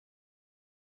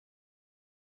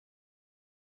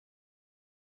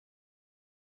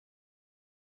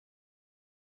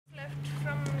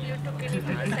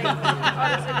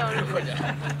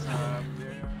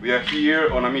We are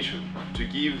here on a mission to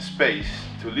give space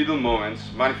to little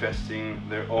moments manifesting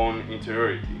their own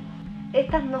interiority.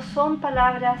 Estas no son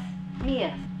palabras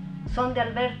mías, son de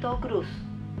Alberto Cruz.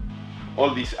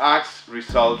 All these acts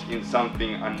result in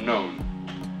something unknown.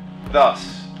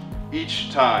 Thus,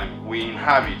 each time we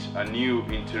inhabit a new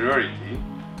interiority,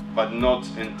 but not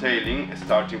entailing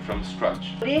starting from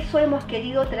scratch. Por eso hemos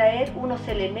querido traer unos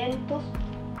elementos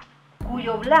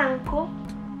cuyo blanco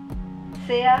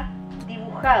sea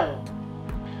dibujado.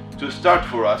 To start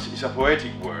for us is a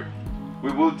poetic word.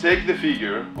 We will take the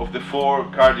figure of the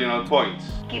 4 cardinal points,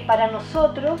 que para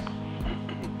nosotros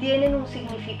tienen un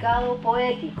significado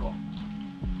poético,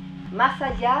 más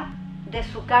allá de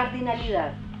su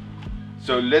cardinalidad.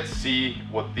 So let's see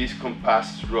what these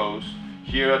compassed rows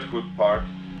here at Hooke Park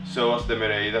show us the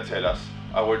Mereda tell us,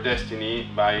 our destiny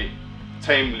by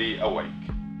tamely awake.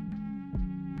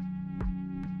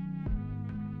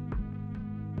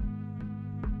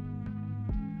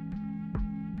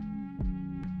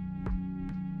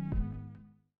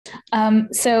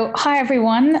 So hi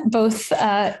everyone, both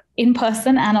in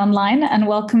person and online, and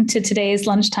welcome to today's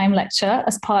lunchtime lecture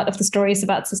as part of the Stories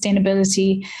About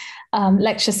Sustainability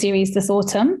lecture series this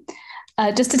autumn.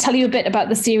 Just to tell you a bit about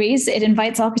the series, it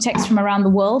invites architects from around the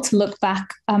world to look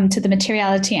back to the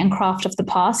materiality and craft of the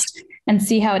past and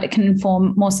see how it can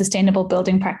inform more sustainable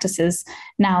building practices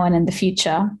now and in the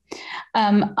future.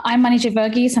 I'm Marija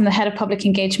Vercruysse, I'm the head of public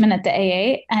engagement at the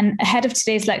AA, and ahead of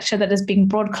today's lecture that is being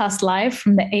broadcast live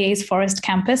from the AA's Forest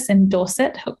campus in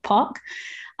Dorset, Hooke Park,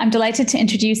 I'm delighted to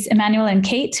introduce Emmanuel and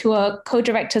Kate, who are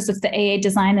co-directors of the AA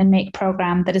Design and Make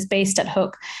program that is based at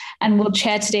Hooke, and will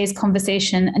chair today's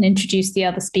conversation and introduce the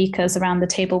other speakers around the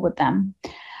table with them.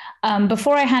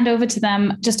 Before I hand over to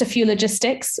them, just a few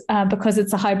logistics, because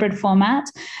it's a hybrid format.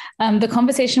 The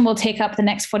conversation will take up the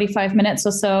next 45 minutes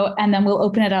or so, and then we'll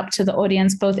open it up to the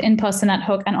audience, both in person at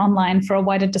Hooke and online, for a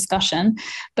wider discussion.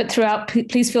 But throughout,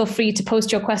 please feel free to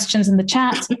post your questions in the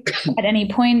chat at any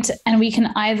point, and we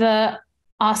can either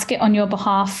ask it on your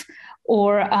behalf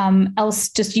or else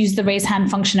just use the raise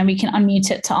hand function and we can unmute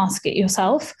it to ask it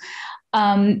yourself.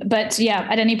 But yeah,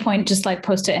 at any point, just like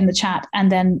post it in the chat.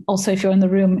 And then also if you're in the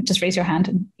room, just raise your hand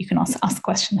and you can also ask the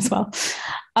question as well.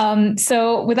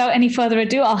 So without any further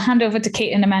ado, I'll hand over to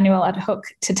Kate and Emmanuel at Hooke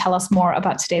to tell us more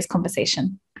about today's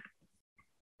conversation.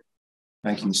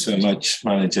 Thank you so much,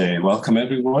 Marija. Welcome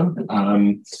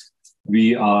everyone.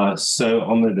 We are so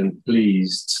honored and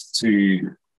pleased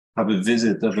to have a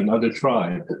visit of another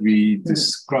tribe. We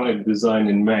describe Design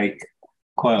and Make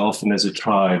quite often as a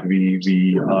tribe.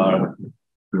 We are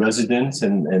residents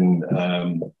in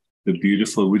the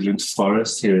beautiful woodland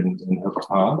forest here in Hooke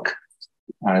Park.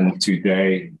 And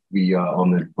today we are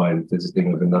honored by the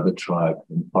visiting of another tribe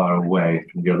from far away,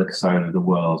 from the other side of the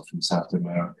world, from South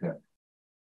America.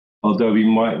 Although we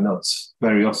might not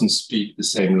very often speak the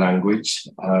same language,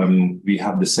 we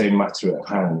have the same matter at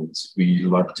hand. We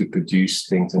like to produce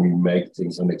things and we make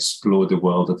things and explore the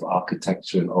world of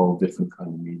architecture in all different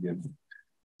kinds of mediums.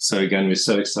 So again, we're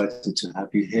so excited to have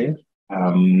you here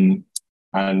and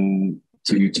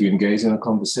to engage in a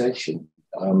conversation.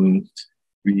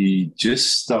 We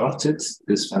just started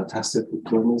this fantastic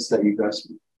performance that you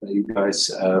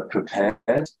guys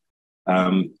prepared.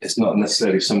 It's not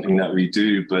necessarily something that we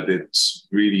do, but it's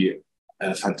really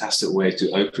a fantastic way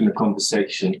to open a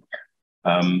conversation.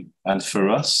 And for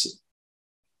us,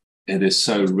 it is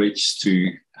so rich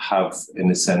to have,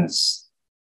 in a sense,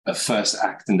 a first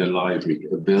act in the library,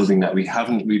 a building that we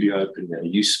haven't really opened yet.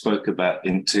 You spoke about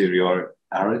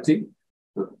interiority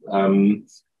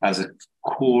as a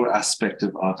core aspect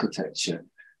of architecture.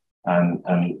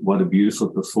 And what a beautiful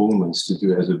performance to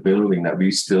do as a building that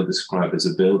we still describe as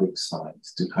a building site,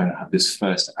 to kind of have this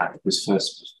first act, this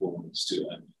first performance to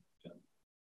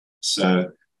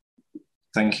So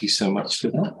thank you so much for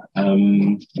that.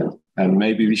 And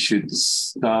maybe we should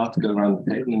go around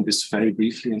the table and just very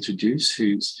briefly introduce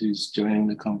who's joining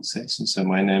the conversation. So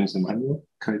my name is Emmanuel,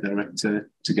 co-director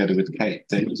together with Kate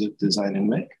Davis of Design and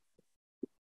Make.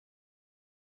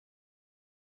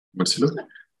 Marcelo,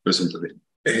 preséntate.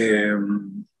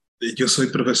 Yo soy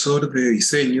profesor de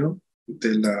diseño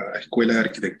de la Escuela de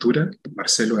Arquitectura,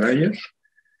 Marcelo, Araya,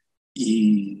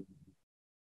 y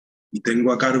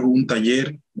tengo a cargo un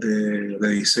taller de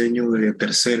diseño de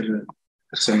tercer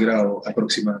grado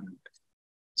aproximadamente.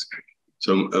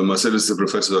 So Marcelo is a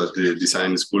professor at the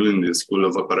design school in the School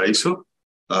of Valparaíso,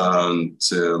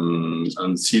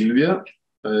 and Silvia,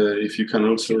 if you can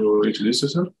also introduce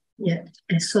yourself. Yeah.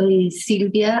 Soy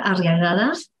Silvia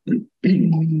Arriagada,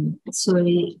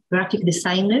 soy graphic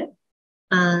designer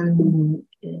and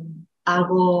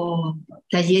hago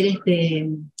talleres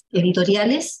de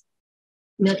editoriales.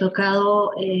 Me ha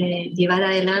tocado llevar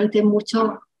adelante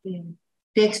muchos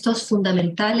textos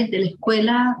fundamentales de la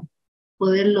escuela,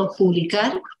 poderlos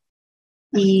publicar,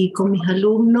 y con mis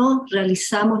alumnos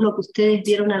realizamos lo que ustedes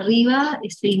vieron arriba,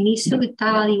 este inicio que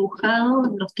estaba dibujado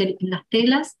en las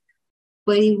telas,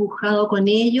 fue dibujado con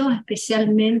ellos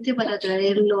especialmente para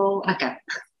traerlo acá.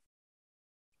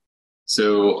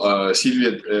 So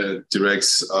Silvia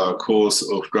directs a course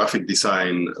of graphic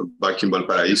design back in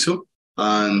Valparaíso,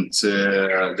 and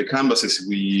the canvases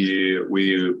we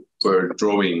were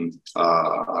drawing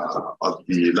at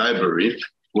the library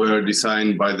were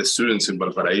designed by the students in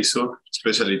Valparaíso,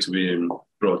 especially to be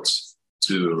brought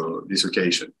to this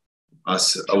occasion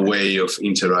as a way of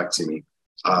interacting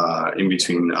in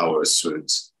between our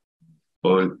students.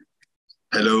 Well,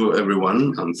 hello,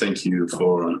 everyone, and thank you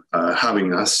for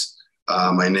having us.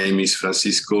 My name is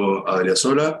Francisco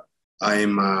Adriasola.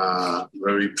 I'm a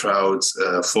very proud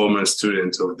former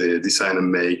student of the Design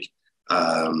and Make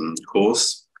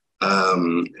course.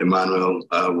 Emmanuel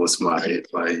was my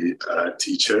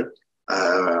teacher.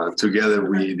 Together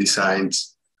we designed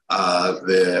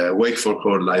the Wakeford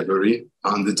Court Library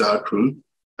and the darkroom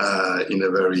in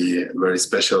a very, very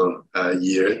special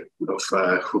year of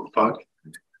Hooke Park,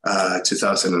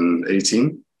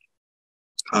 2018.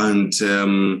 And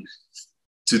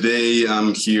today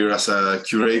I'm here as a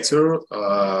curator,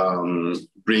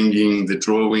 bringing the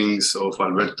drawings of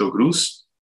Alberto Cruz,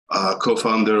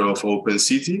 co-founder of Open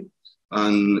City,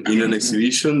 and in an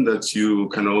exhibition that you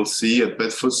can all see at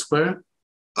Bedford Square,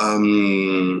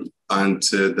 and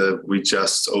that we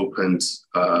just opened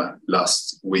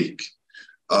last week.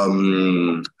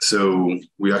 So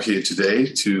we are here today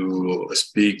to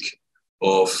speak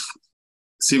of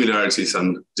similarities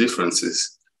and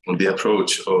differences on the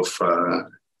approach of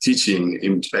teaching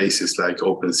in places like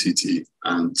Open City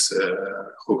and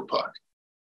Hooke Park.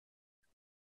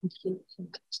 I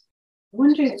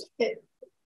wonder if,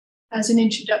 as an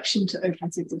introduction to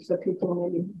Open City, for people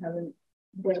maybe who haven't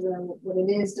know what it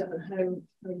is, don't know how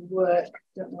you work,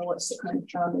 don't know what's the kind of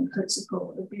founding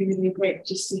principle, it'd be really great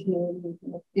just to hear you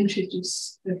kind of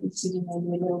introduce Open City,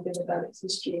 maybe a little bit about its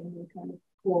history and the kind of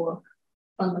core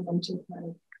fundamental kind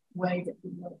of way that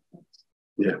you work.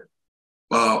 Yeah.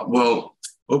 Well,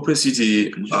 Open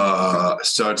City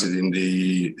started in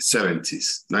the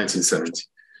 70s, 1970.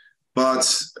 But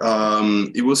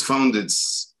it was founded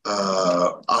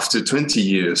after 20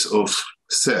 years of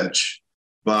search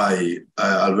by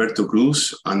Alberto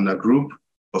Cruz and a group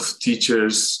of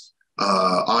teachers,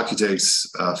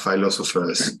 architects,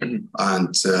 philosophers, and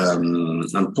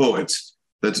poets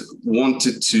that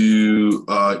wanted to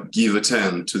give a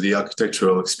turn to the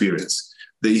architectural experience.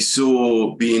 They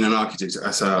saw being an architect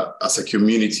as a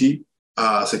community,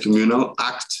 as a communal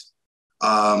act.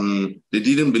 They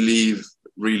didn't believe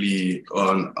really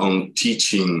on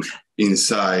teaching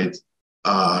inside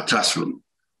a classroom.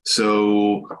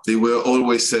 So they were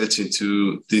always searching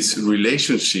to this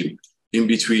relationship in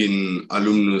between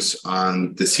alumnus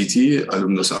and the city,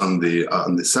 alumnus on the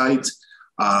site,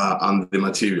 and the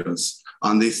materials.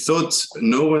 And they thought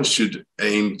no one should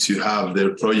aim to have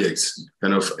their projects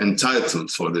kind of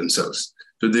entitled for themselves.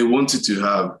 So they wanted to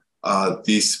have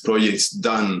these projects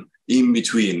done in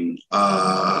between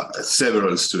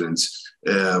several students,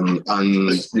 and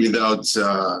without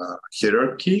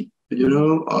hierarchy, you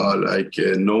know,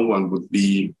 no one would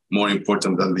be more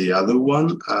important than the other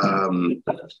one.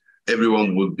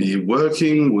 Everyone would be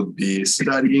working, would be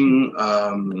studying,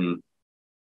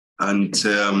 and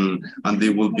they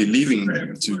will be living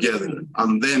together.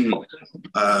 And then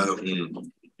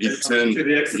it turned to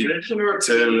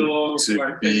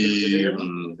be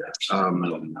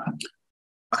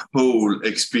a whole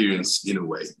experience in a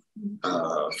way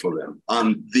for them.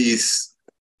 And this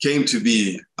came to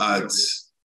be at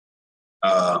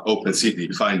Open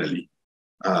City finally,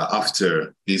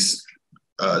 after these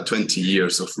 20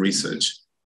 years of research.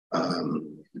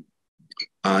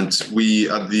 And we,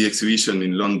 at the exhibition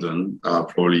in London,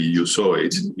 probably you saw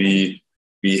it, we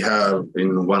have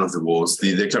in one of the walls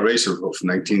the Declaration of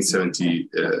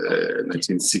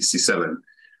 1967,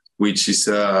 which is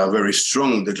a very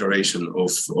strong declaration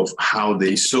of how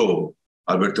they saw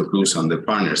Alberto Cruz and the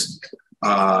partners,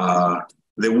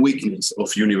 the weakness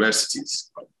of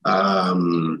universities.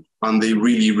 And they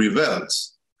really revert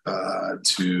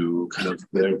to kind of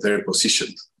their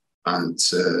position. And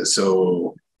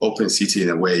so Open City, in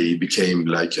a way, became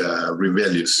like a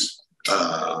rebellious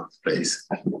place.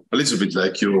 A little bit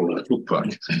like your Hooke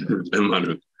Park,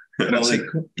 Emmanuel.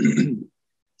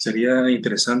 Sería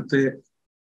interesante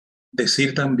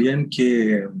decir también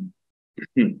que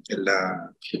En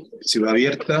la ciudad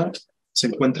abierta se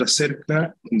encuentra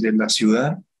cerca de la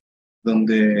ciudad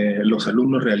donde los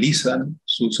alumnos realizan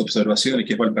sus observaciones,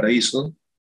 que es Valparaíso,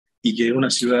 y que es una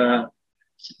ciudad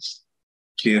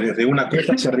que desde una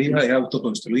costa hacia arriba es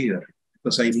autoconstruida.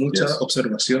 Entonces hay mucha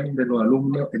observación de los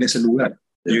alumnos en ese lugar.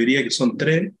 Yo diría que son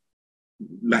 3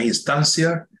 las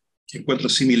instancias que encuentro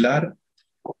similar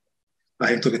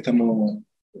a esto que estamos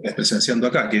presenciando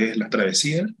acá, que es la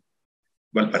travesía,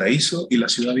 Valparaíso y la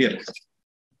ciudad abierta.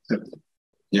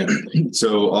 Yeah.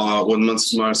 So what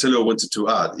Marcelo wanted to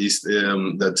add is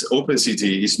that Open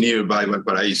City is nearby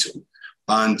Valparaíso,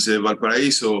 and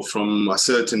Valparaíso, from a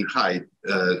certain height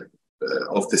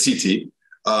of the city,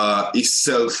 is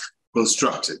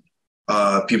self-constructed.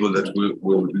 People that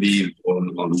will live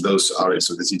on those areas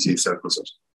of the city is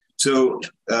self-constructed. So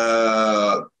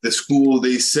the school,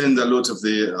 they send a lot of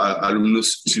the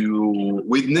alumnus to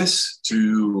witness,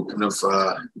 to kind of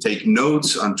take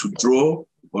notes and to draw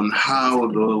on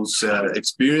how those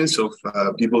experience of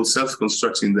people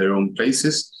self-constructing their own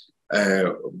places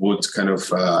would kind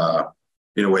of,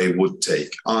 in a way, would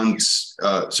take. And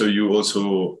so you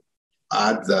also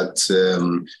add that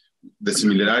the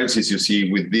similarities you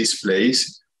see with this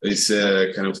place is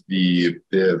kind of the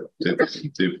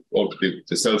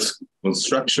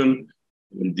self-construction,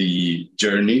 the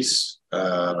journeys,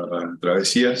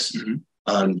 travesías,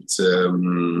 and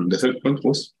the third point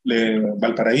was?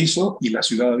 Valparaíso y la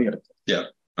ciudad abierta. Yeah,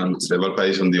 and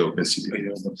Valparaíso and the Open City.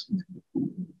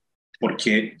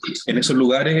 Porque en esos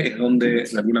lugares es donde,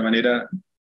 de alguna manera,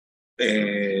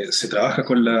 se trabaja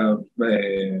con la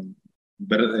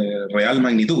real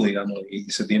magnitud, digamos, y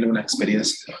se tiene una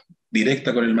experiencia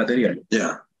directa con el material.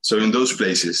 Yeah, so in those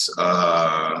places,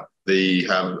 they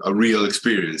have a real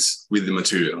experience with the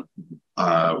material.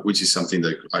 Which is something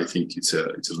that I think it's a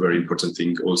very important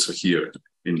thing also here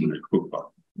in Hooke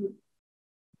Park.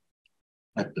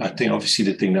 I think obviously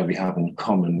the thing that we have in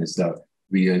common is that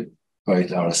we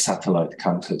both are a satellite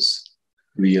campus.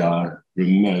 We are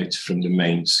remote from the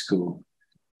main school.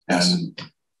 Yes. And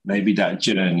maybe that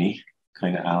journey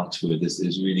kind of outward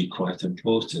is really quite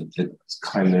important. It's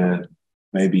kind of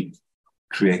maybe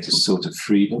create a sort of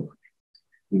freedom,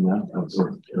 you know, of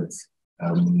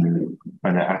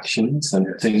kind of actions and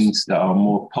things that are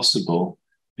more possible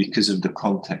because of the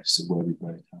context of where we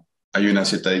both are. Hay una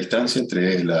cierta distancia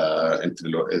entre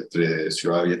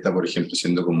Ciudad Abierta, por ejemplo,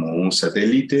 siendo como un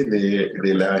satélite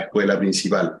de la escuela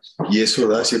principal. Y eso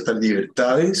da ciertas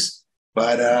libertades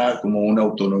para como una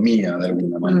autonomía de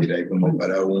alguna manera, y como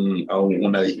para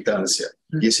una distancia.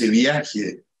 Y ese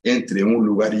viaje entre un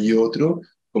lugar y otro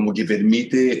como que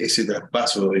permite ese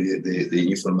traspaso de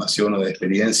información o de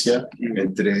experiencia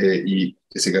y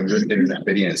que se cambió en una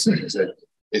experiencia. O sea,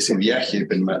 ese viaje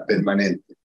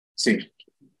permanente. Sí.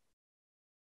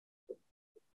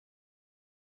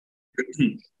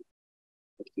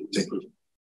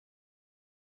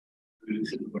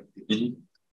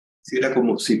 Si era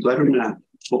como situar un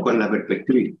poco en la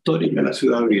perspectiva histórica de la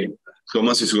ciudad abierta.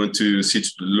 Thomas is going to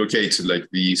locate like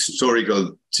the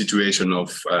historical situation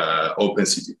of Open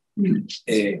City.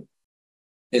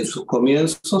 En sus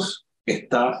comienzos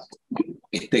está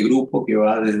este grupo que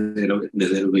va desde la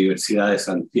Universidad de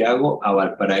Santiago a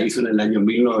Valparaíso en el año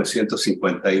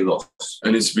 1952.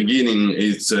 And its beginning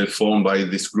is formed by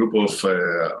this group of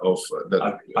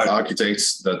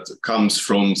architects that comes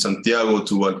from Santiago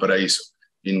to Valparaíso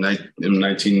in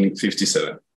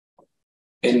 1957.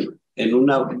 En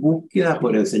una búsqueda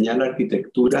por enseñar la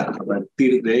arquitectura a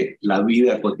partir de la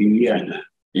vida cotidiana,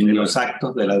 en los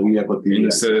actos de la vida cotidiana.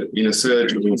 In a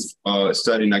search of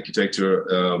studying architecture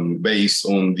based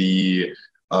on the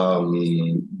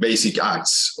basic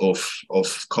acts of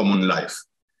common life.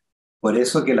 Por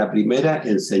eso que la primera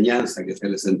enseñanza que se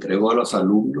les entregó a los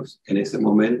alumnos en ese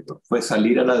momento fue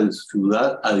salir a la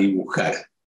ciudad a dibujar,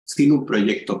 sin un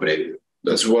proyecto previo.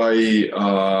 That's why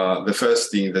the first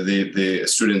thing that the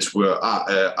students were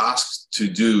asked to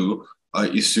do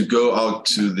is to go out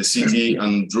to the city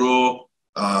and draw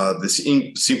the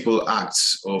simple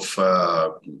acts of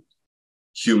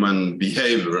human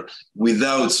behavior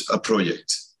without a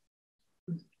project.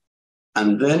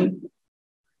 And then,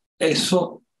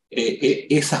 esa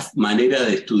manera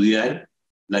de estudiar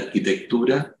la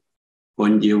arquitectura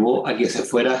conllevó a que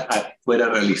fuera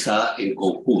realizada en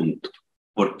conjunto,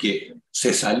 porque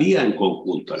se salía en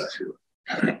conjunto a la ciudad.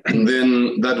 And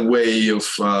then that way of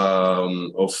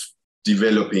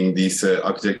developing these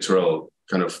architectural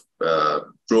kind of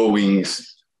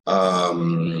drawings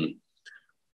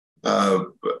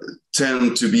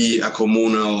tend to be a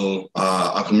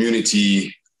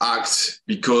community act,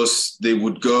 because they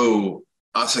would go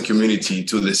as a community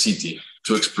to the city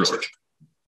to explore.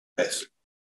 Eso.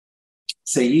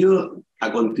 Seguido,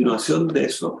 a continuación de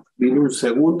eso, vino un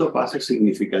segundo paso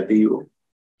significativo,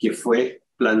 que fue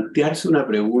plantearse una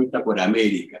pregunta por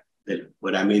América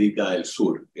del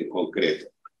Sur en concreto.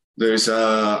 There's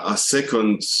a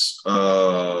second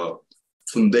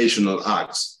foundational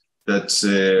act that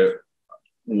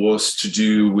was to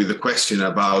do with the question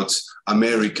about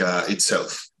America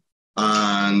itself.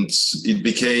 And it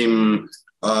became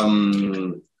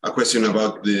a question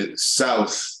about the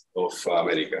south of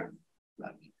America.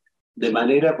 De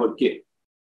manera porque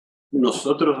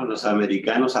nosotros los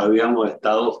americanos habíamos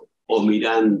estado o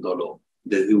mirándolo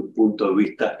desde un punto de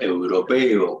vista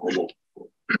europeo, como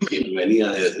quien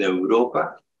venía desde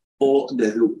Europa, o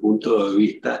desde un punto de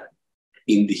vista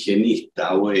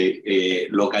indigenista o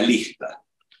localista,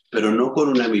 pero no con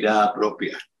una mirada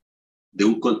propia de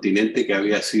un continente que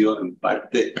había sido en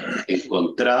parte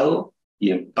encontrado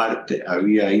y en parte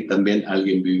había ahí también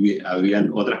habían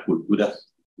otras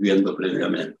culturas viviendo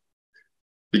previamente.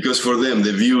 Because for them,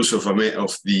 the views of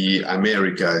the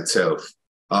America itself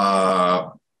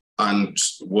and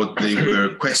what they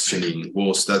were questioning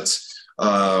was that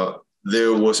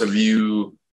there was a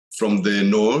view from the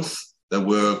north that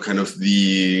were kind of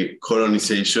the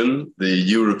colonization, the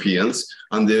Europeans,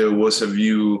 and there was a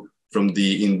view from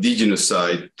the indigenous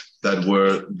side that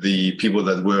were the people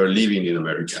that were living in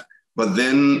America. But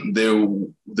then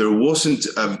there wasn't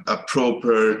a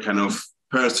proper kind of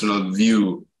personal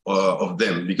view of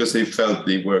them, because they felt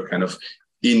they were kind of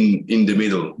in the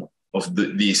middle of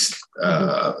these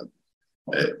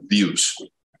views.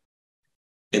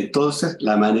 Entonces,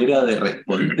 la manera de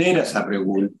responder a esa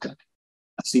pregunta,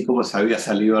 así como se había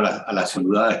salido a la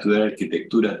ciudad a estudiar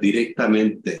arquitectura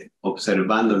directamente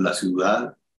observando en la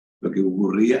ciudad lo que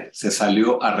ocurría, se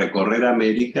salió a recorrer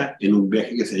América en un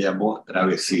viaje que se llamó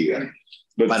Travesía,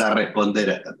 para responder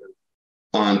a esta pregunta.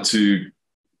 And to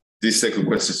this second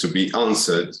question to be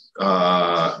answered,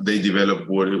 they developed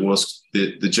what it was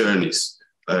the journeys,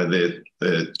 the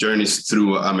journeys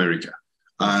through America.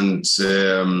 And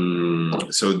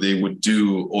so they would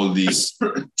do all these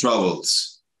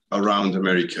travels around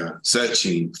America,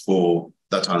 searching for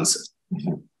that answer.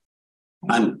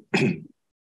 And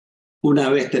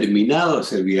una vez terminado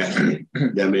ese viaje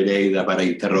de Merida para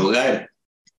interrogar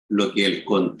lo que el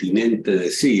continente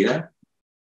decía,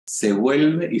 se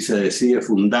vuelve y se decide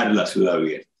fundar la ciudad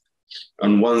vieja.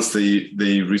 And once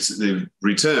they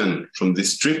return from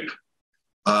this trip,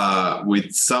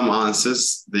 with some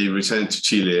answers, they returned to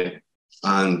Chile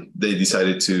and they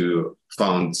decided to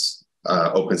found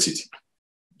Open City.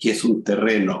 Que es un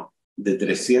terreno de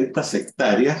 300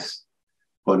 hectáreas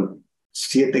con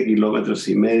 7,5 kilómetros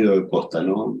de costa,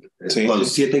 ¿no? Sí. Con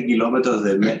 7 kilómetros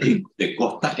de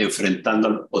costa enfrentando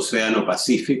al Océano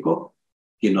Pacífico,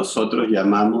 que nosotros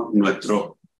llamamos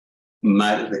nuestro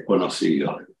mar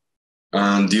desconocido.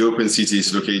 And the Open City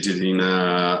is located in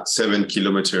a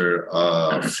 7-kilometer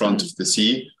front of the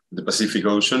sea, the Pacific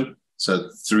Ocean. So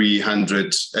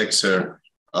 300-hectare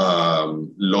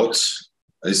lot.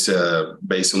 It's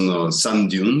based on the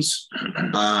sand dunes,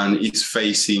 and it's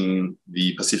facing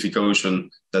the Pacific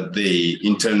Ocean that they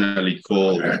internally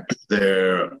call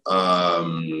their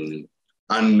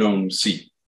unknown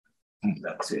sea.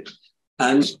 That's it.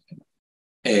 And,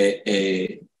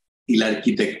 y la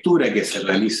arquitectura que se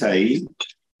realiza ahí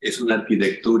es una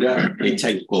arquitectura hecha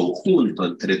en conjunto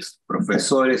entre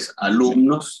profesores,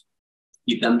 alumnos,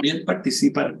 y también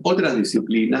participan otras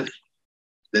disciplinas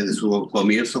desde su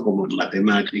comienzo, como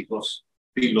matemáticos,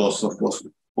 filósofos,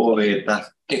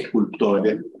 poetas,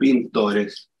 escultores,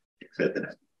 pintores,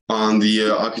 etc. And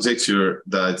the architecture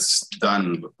that's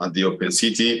done at the Open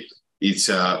City, it's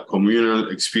a communal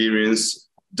experience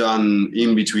done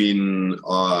in between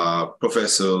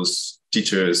professors,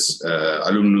 teachers,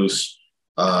 alumnus,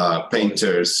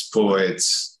 painters,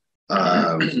 poets,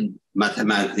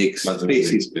 mathematics,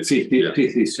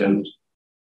 physicians.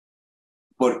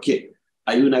 Porque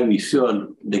hay una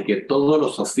visión de que todos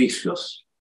los oficios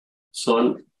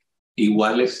son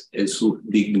iguales en su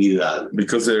dignidad.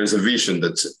 Because there is a vision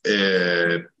that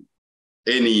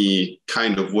any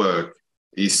kind of work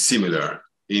is similar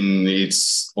in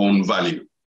its own value.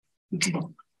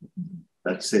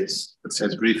 That's it. That's a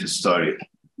brief story.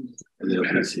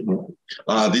 This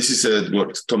is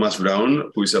what Thomas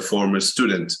Brown, who is a former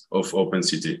student of Open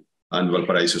City and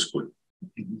Valparaíso School.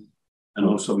 And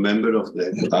also member of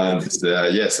the...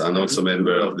 yes, and also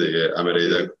member of the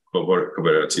Arriagada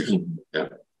cooperative. Yeah.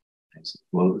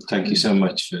 Well, thank you so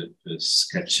much for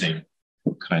sketching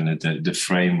kind of the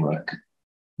framework.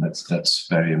 That's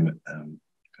very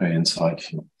very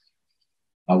insightful.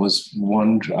 I was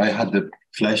wondering, I had the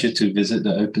pleasure to visit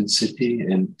the Open City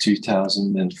in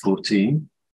 2014.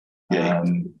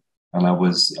 And I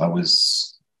was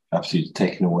absolutely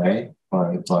taken away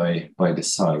by the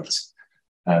site.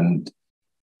 And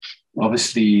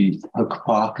obviously, Hooke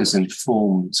Park is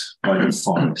informed by the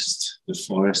forest. The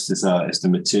forest is the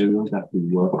material that we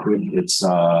work with. It's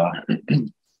our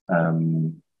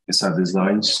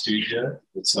design studio.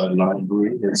 It's our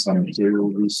library. It's our material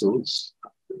resource.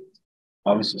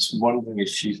 I was just wondering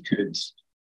if you could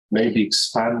maybe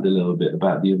expand a little bit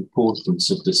about the importance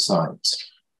of the site.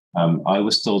 I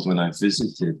was told when I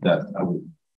visited that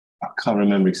I can't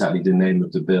remember exactly the name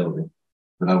of the building,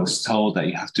 but I was told that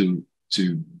you have to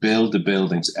build the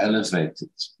buildings elevated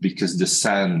because the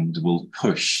sand will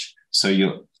push. So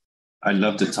I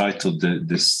love the title,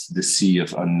 the Sea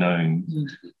of Unknown.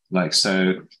 Like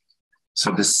so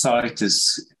the site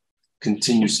is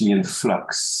continuously in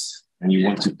flux, and you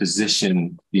want to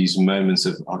position these moments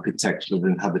of architectural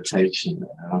and habitation.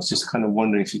 And I was just kind of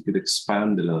wondering if you could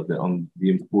expand a little bit on the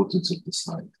importance of the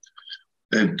site.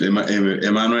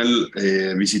 Emmanuel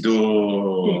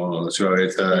visitó Ciudad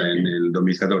Abierta en el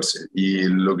 2014 y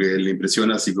lo que le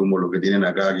impresiona, así como lo que tienen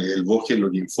acá, que el bosque es lo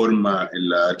que informa en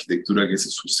la arquitectura que se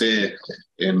sucede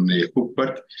en Hooke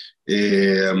Park.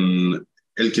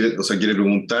 Él quiere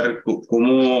preguntar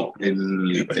cómo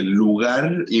el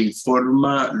lugar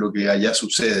informa lo que allá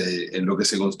sucede en lo que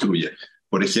se construye.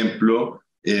 Por ejemplo,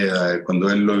 cuando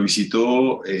él lo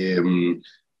visitó,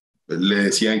 le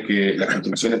decían que las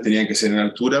construcciones tenían que ser en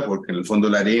altura porque en el fondo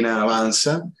la arena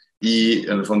avanza y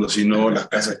en el fondo si no las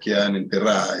casas quedan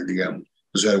enterradas, digamos.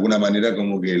 Entonces de alguna manera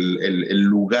como que el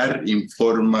lugar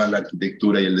informa la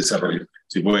arquitectura y el desarrollo.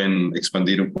 Si pueden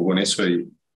expandir un poco en eso.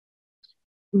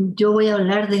 Yo voy a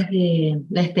hablar desde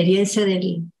la experiencia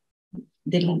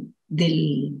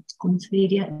 ¿cómo se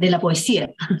diría? De la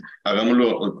poesía.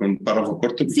 Hagámoslo con párrafos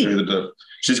cortos. Sí.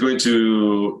 She's going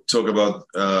to talk about,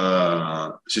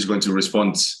 she's going to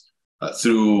respond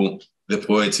through the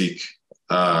poetic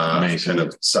kind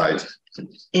of side.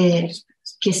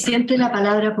 Que siempre la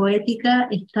palabra poética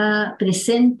está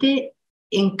presente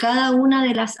en cada una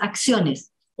de las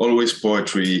acciones. Always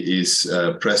poetry is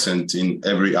present in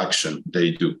every action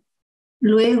they do.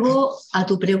 Luego, a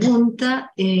tu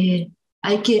pregunta,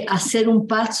 hay que hacer un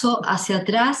paso hacia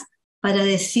atrás para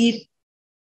decir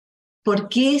por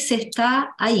qué se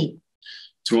está ahí.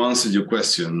 To answer your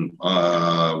question,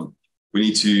 we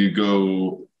need to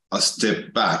go a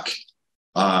step back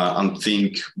and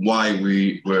think why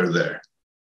we were there.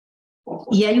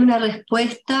 Y hay una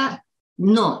respuesta,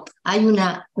 no, hay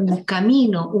un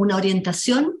camino, una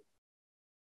orientación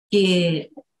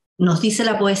que nos dice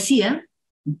la poesía,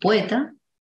 un poeta,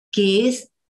 que es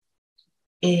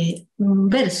un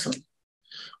verso.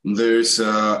 There's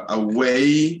a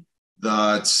way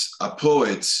that a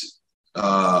poet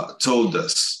told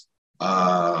us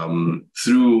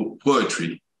through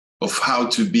poetry of how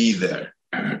to be there.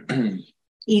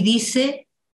 Y dice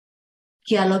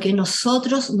que a lo que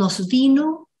nosotros nos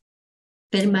vino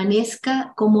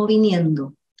permanezca como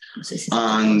viniendo. No sé si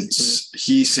and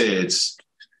he says,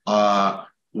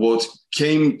 what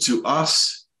came to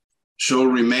us shall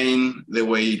remain the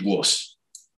way it was.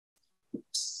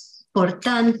 Por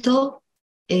tanto,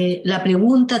 la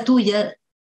pregunta tuya,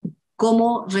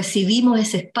 ¿cómo recibimos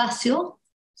ese espacio?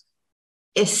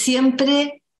 Es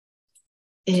siempre,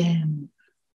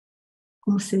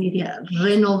 ¿cómo se diría?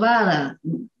 Renovada,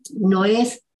 no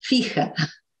es fija.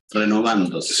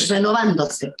 Renovándose.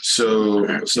 Renovándose.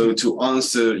 So to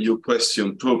answer your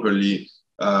question properly,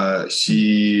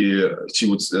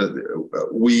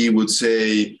 we would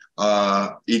say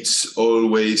it's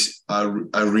always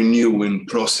a renewing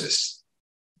process.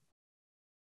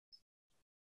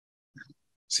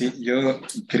 Sí, yo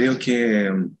creo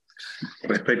que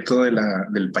respecto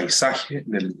del paisaje,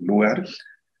 del lugar,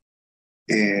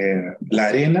 la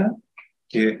arena,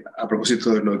 que a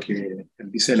propósito de lo que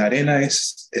él dice, la arena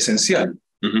es esencial,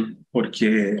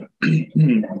 porque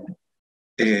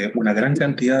una gran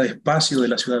cantidad de espacio de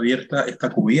la ciudad abierta está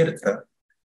cubierta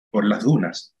por las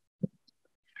dunas.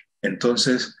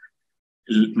 Entonces,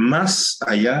 más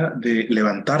allá de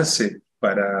levantarse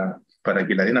para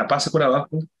que la arena pase por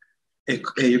abajo,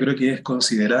 yo creo que es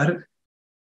considerar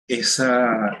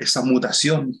esa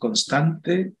mutación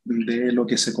constante de lo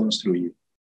que se construye.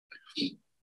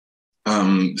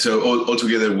 So all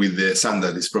together with the sand,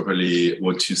 that is properly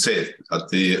what you said,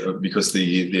 because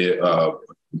the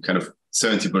kind of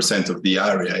 70% of the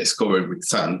area is covered with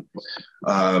sand.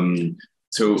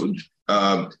 So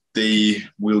they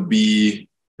will be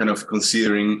kind of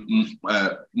considering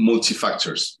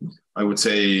multi-factors. I would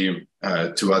say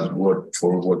to add word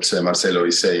for what Marcelo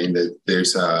is saying, that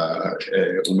there's a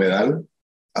humedal.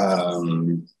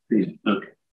 Sí, okay.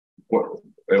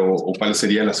 O cuáles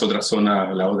serían las otras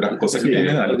zonas, las otras cosas que tiene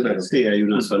humedal. Claro. Sí, hay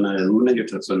una zona de duna y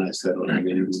otra zona de cerro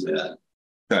también en humedal.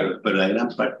 Claro. Pero la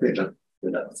gran parte de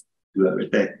la ciudad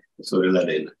está sobre la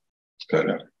arena.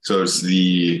 Claro. So there's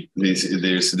the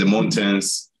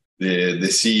mountains, the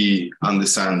sea, and the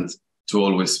sand to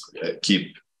always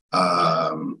keep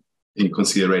in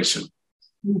consideration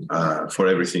for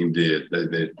everything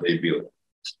that they build.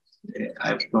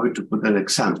 I'm going to put an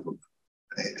example.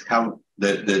 How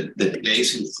the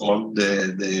place informed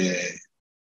the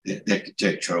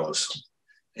architecture also.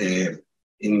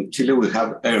 In Chile, we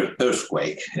have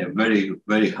earthquake, a very,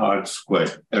 very hard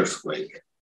earthquake.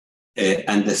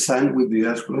 And the sun with the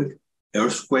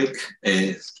earthquake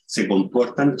se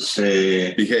comportan,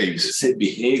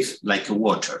 behaves like a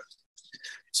water.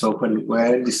 So when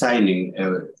we're designing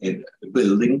a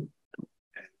building,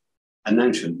 an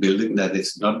ancient building that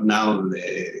is not now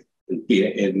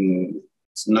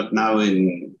it's not now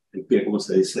in ¿cómo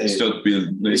se dice? It's not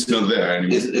there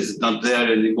anymore. It's not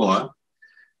there anymore.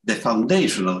 The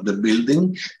foundation of the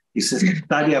building is a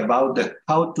study about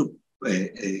how to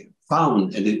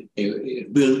found a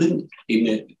building in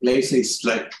a place it's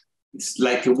like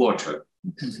a water.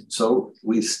 So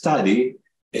we study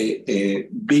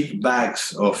big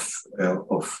bags of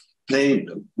plain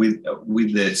with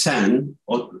the sand,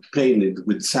 or plain it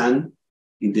with sand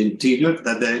in the interior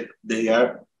that they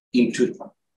are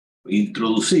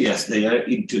introducidas, they are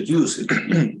introduced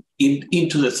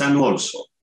into the sand also.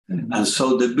 Mm-hmm. And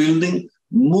so the building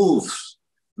moves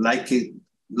like it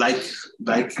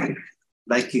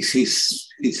is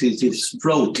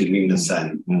floating in the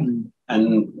sand. Mm-hmm.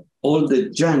 And all the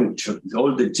junction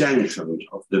of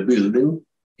the building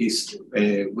is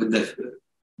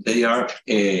they are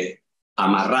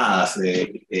amarradas,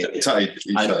 tight,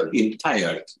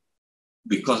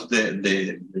 because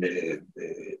the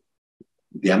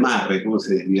amarre, ¿cómo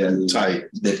se diría?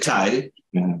 The tie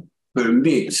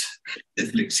permits the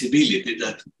flexibility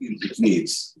that it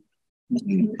needs.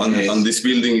 And this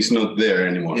building is not there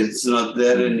anymore. It's not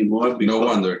there anymore. No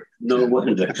wonder. No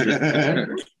wonder.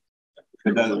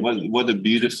 What a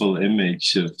beautiful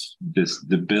image of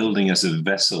the building as a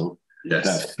vessel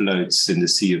that floats in the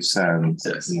sea of sand.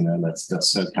 Yes. You know, that's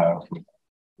so powerful.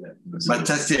 Yeah. But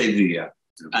that's the idea.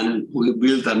 And we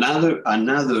built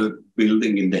another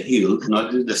building in the hill,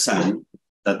 not in the sand,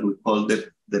 that we call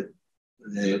the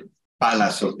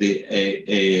Palace of the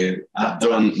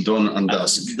Dawn and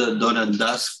Dusk. The Dawn and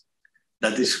Dusk,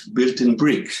 that is built in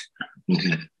brick.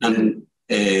 Mm-hmm.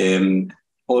 And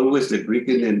always the brick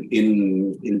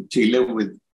in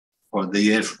Chile for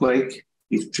the earthquake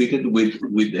is treated with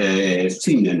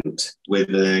cement, with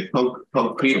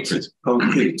concrete.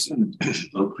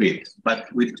 But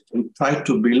we try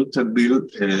to build a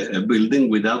building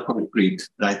without concrete,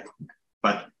 right?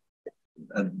 But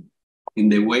in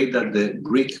the way that the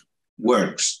brick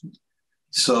works.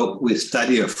 So we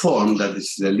study a form that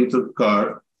is a little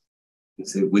car,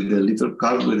 with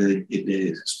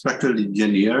the structural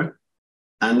engineer,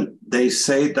 and they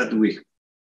say that we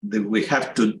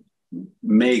have to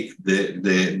make the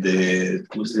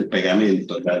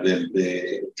pegamento,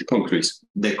 the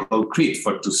concrete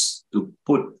for to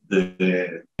put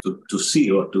to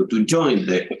see or to join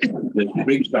the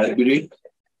brick by brick.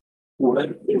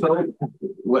 Well,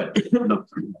 no,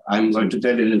 I'm going to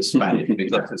tell it in Spanish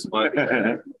because it's more,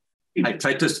 I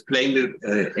try to explain it,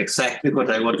 exactly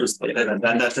what I want to say, and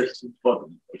that's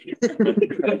important.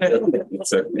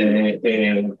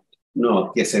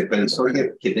 No, que se pensó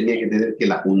que tenía que tener que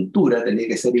la juntura tenía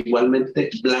que ser igualmente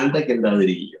blanda que el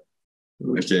ladrillo.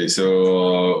 Okay,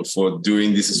 so for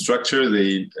doing this structure,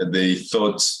 they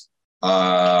thought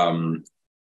the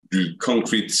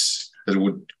concrete that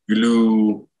would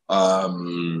glue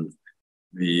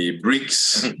the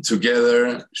bricks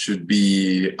together should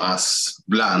be as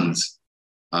bland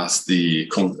as the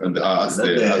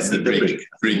brick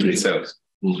itself.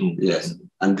 Mm-hmm. Yes,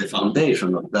 and the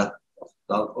foundation of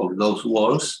those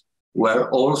walls were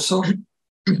also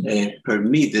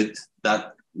permitted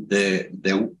that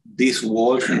these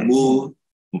walls move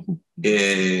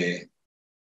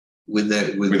with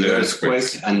the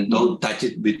earthquake and don't touch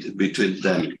it between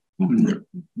them. Mm-hmm.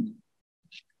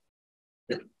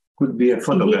 Could be a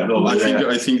photograph.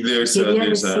 I think there's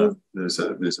a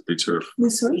picture of.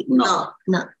 This one? No.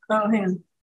 Oh, hang on.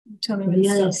 Tell me.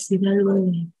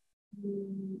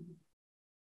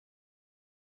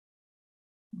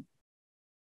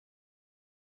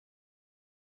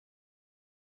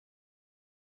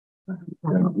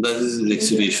 That is the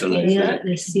exhibition. I Quería think.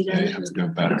 decir I have to go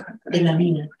back. de la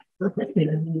vida. De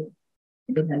la vida.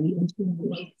 De la vida.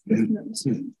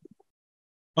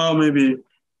 Oh, maybe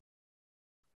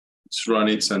just run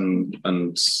it and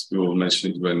we will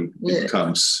mention it when it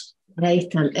comes. Ahí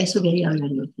están, eso quería hablar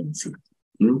yo. Sí.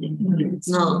 No. It's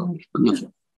not.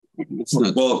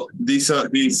 Well, these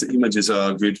images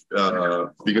are good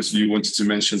because you wanted to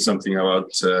mention something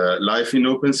about life in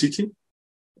Open City.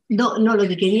 No, lo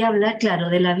que quería hablar, claro,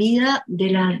 de la vida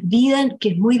que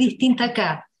es muy distinta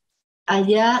acá.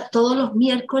 Allá todos los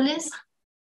miércoles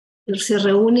se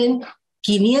reúnen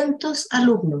 500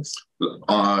 alumnos.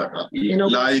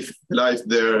 Life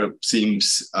there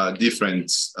seems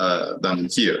different than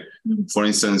here. For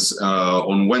instance,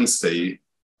 on Wednesday,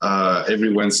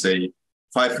 every Wednesday,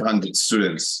 500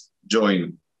 students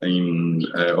join in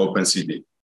Open City.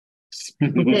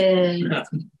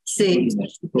 Sí,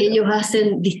 ellos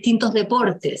hacen distintos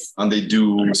deportes. And they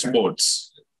do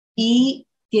sports. Y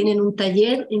tienen un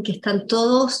taller en que están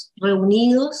todos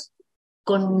reunidos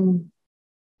con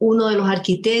uno de los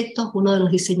arquitectos, uno de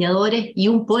los diseñadores y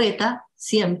un poeta,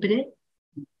 siempre,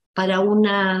 para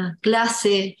una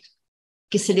clase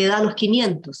que se le da a los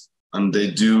 500. And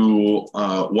they do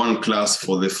one class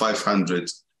for the 500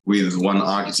 with one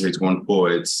architect, one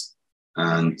poet,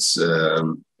 and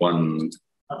one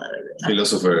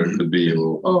philosopher could be,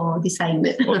 o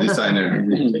designer. Or designer.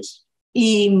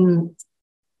 Y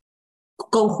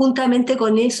conjuntamente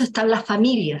con eso están las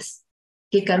familias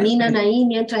que caminan ahí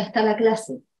mientras está la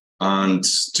clase. And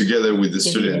together with the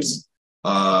students,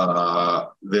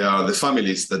 there are the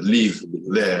families that live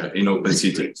there in Open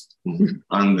City.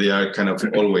 And they are kind of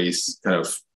always kind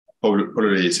of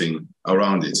polarizing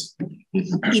around it.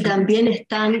 Y también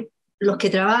están los que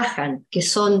trabajan, que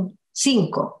son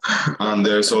 5. And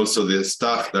there's also the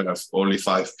staff that have only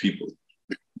 5 people.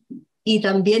 Y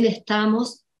también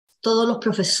estamos todos los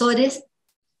profesores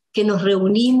que nos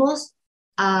reunimos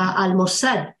a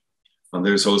almorzar. And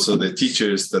there's also the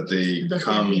teachers that they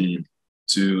come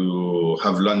to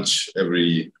have lunch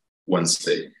every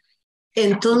Wednesday.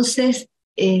 Entonces,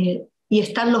 y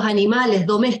están los animales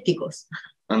domésticos.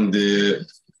 And the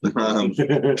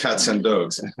cats and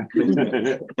dogs.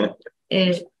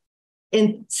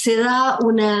 Se da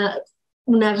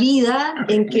una vida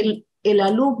en que el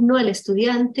alumno, el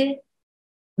estudiante,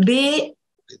 ve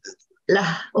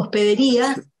las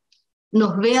hospederías,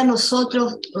 nos ve a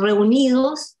nosotros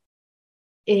reunidos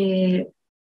y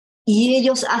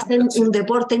ellos hacen un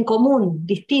deporte en común,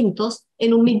 distintos,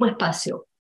 en un mismo espacio,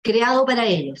 creado para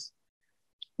ellos.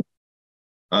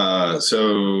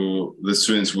 So the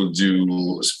students will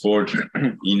do sport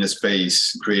in a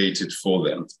space created for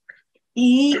them.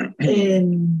 Y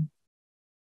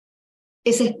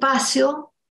ese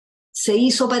espacio se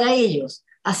hizo para ellos,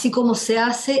 así como se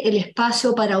hace el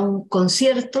espacio para un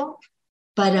concierto,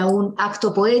 para un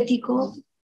acto poético,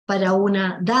 para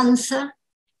una danza,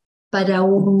 para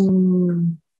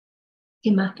un...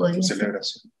 ¿Qué más podría ser?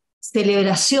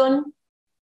 Celebración,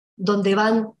 donde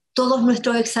van todos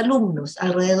nuestros exalumnos,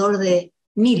 alrededor de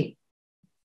 1,000.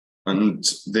 And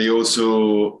they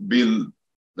also build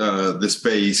the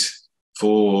space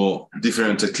for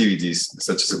different activities,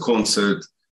 such as a concert,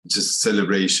 just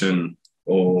celebration,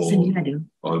 or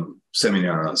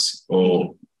seminars,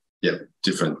 or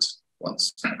different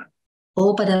ones.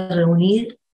 O para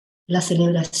reunir la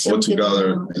celebración. Or to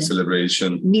gather the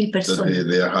celebration 1,000 personas. that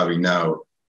they are having now.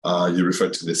 You refer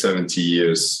to the 70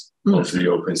 years of the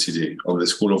Open City, of the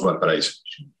School of Valparaíso.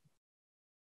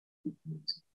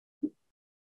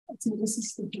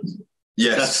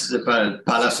 Yes. That's the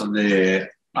palace of the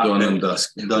Dawn and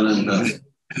Dusk. Dawn and Dusk.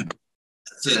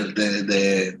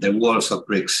 The walls of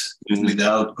bricks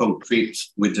without concrete,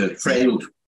 with a frame of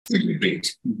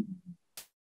bricks.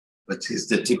 But it's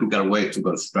the typical way to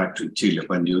construct in Chile.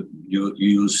 When you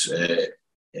use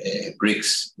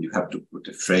bricks, you have to put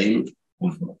a frame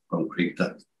of concrete,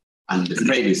 and the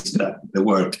frame is the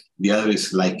work. The other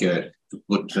is like to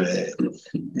put a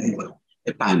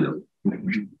panel.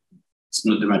 It's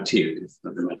not the material. It's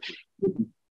not the material.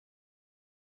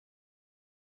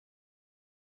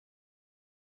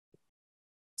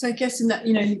 So I guess in that,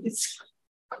 it's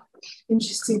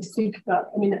interesting to think about.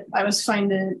 I mean, I always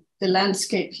find the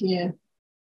landscape here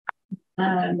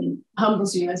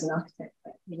humbles you as an architect.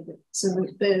 Right? So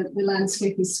the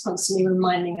landscape is constantly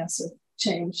reminding us of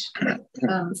change.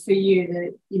 For you,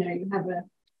 that you have a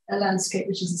landscape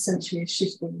which is essentially a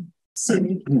shifting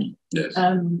sea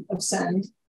of sand.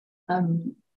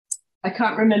 I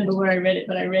can't remember where I read it,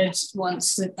 but I read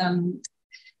once that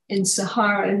in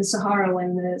Sahara,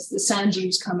 when the sand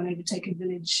dunes come and overtake a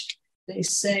village, they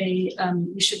say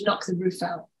you should knock the roof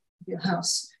out your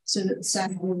house, so that the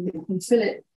sand dune, you can fill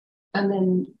it, and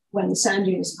then when the sand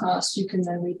dune is passed, you can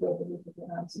then rebuild the roof of your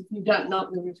house. If you don't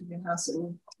knock the roof of your house, it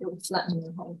will flatten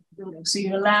the whole building. So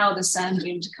you allow the sand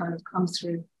dune to kind of come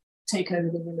through, take over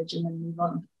the village, and then move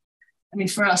on. I mean,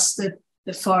 for us, the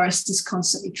forest is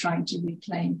constantly trying to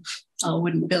reclaim our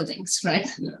wooden buildings, right?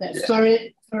 Yeah.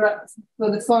 For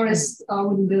the forest, our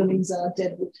wooden buildings are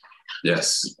dead wood.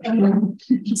 Yes.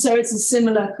 So it's a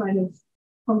similar kind of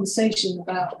conversation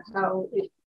about how it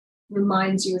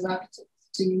reminds you as architects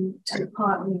to take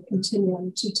part in a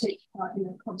continuum, to take part in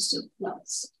a constant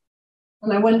flux.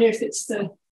 And I wonder if do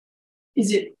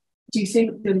you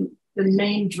think the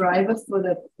main driver for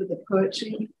the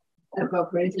poetry at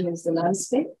Valparaíso is the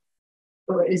landscape?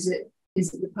 Or is it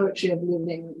the poetry of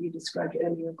living that you described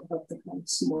earlier about the kind of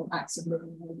small acts of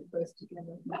living that are both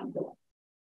together?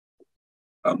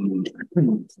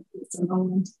 It's a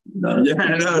long one. I'll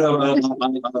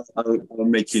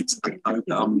make it.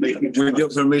 I'll make it with your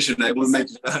permission. I will make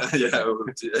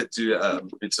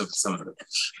bits of some.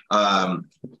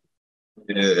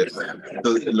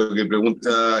 Lo que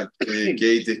pregunta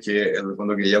Kate es que en el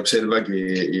fondo que ella observa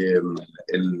que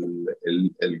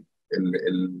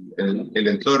el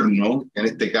entorno, en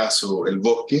este caso el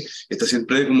bosque, está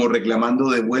siempre como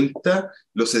reclamando de vuelta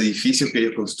los edificios que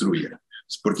ellos construían.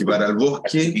 Porque para el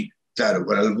bosque, claro,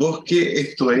 para el bosque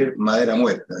esto es madera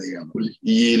muerta, digamos.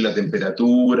 Y la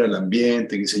temperatura, el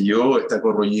ambiente, qué sé yo, está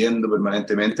corroyendo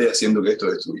permanentemente, haciendo que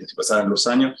esto destruya. Si pasaran los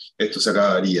años, esto se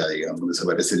acabaría, digamos,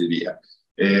 desaparecería.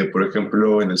 Por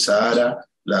ejemplo, en el Sahara,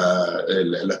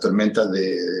 las tormentas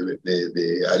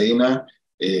de arena,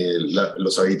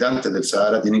 los habitantes del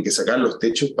Sahara tienen que sacar los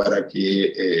techos para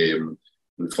que, en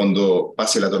el fondo,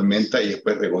 pase la tormenta y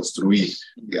después reconstruir,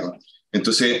 digamos.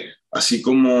 Entonces, así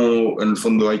como en el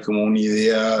fondo hay como una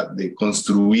idea de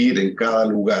construir en cada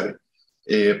lugar,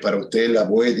 para ustedes la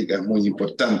poética es muy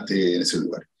importante en ese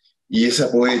lugar. Y esa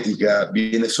poética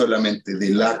viene solamente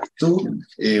del acto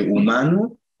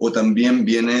humano o también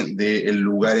viene del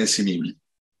lugar en sí mismo.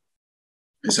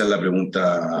 Esa es la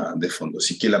pregunta de fondo.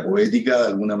 Si es que la poética, de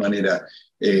alguna manera,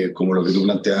 como lo que tú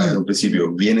planteabas en un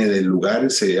principio, viene del lugar,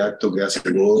 ese acto que hace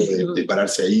vos de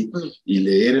pararse ahí y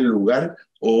leer el lugar,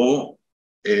 o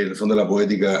en el fondo la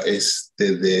poética es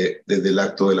desde el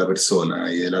acto de la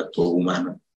persona y del acto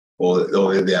humano,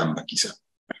 o desde ambas, quizás.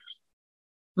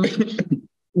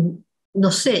 No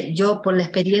sé, yo por la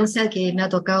experiencia que me ha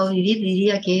tocado vivir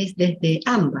diría que es desde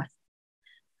ambas,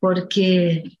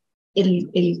 porque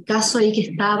el caso ahí que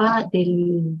estaba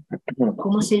del,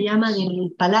 ¿cómo se llama?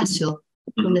 Del palacio,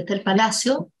 donde está el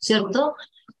palacio, ¿cierto?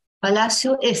 El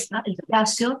palacio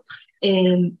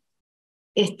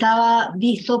estaba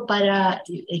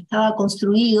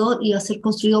construido, iba a ser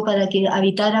construido para que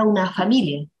habitara una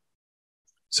familia.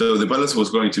 So the palace was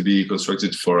going to be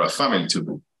constructed for a family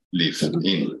to live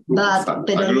in, a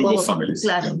group of families.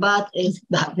 Claro,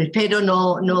 pero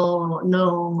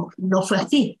no fue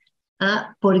así,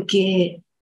 porque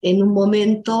en un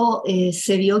momento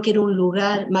se vio que era un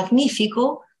lugar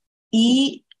magnífico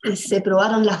y se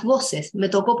probaron las voces. Me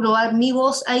tocó probar mi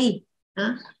voz ahí,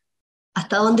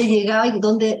 hasta dónde llegaba y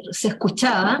dónde se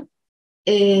escuchaba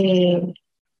en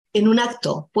un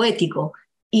acto poético.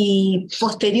 Y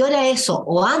posterior a eso,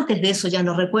 o antes de eso, ya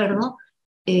no recuerdo,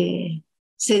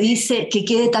 se dice que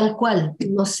quede tal cual,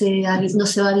 no se va a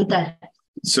habitar.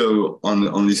 So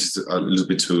on this, a little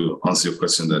bit to answer your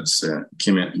question that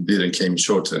came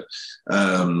shorter.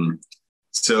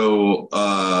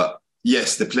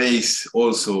 Yes, the place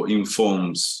also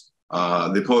informs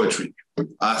the poetry,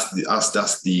 as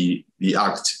does the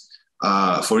act.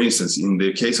 For instance, in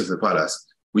the case of the palace,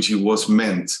 which it was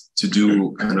meant to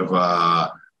do kind of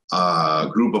a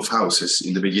group of houses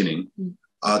in the beginning,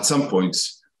 at some point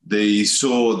they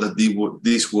saw that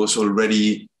this was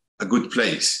already a good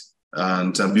place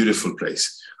and a beautiful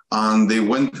place. And they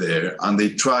went there and they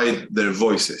tried their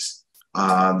voices.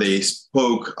 They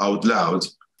spoke out loud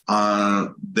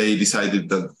and they decided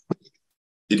that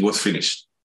it was finished.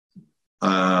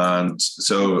 And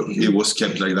so it was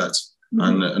kept like that,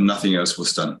 and nothing else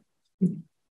was done.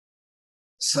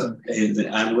 So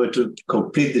I'm going to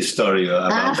complete the story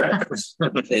about that.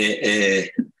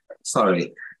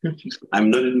 Sorry,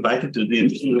 I'm not invited to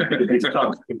this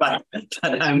talk, but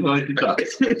I'm going to talk.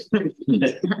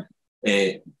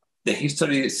 The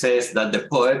history says that the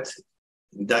poet,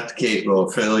 in that case,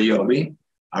 Alfredo Yomi,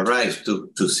 arrived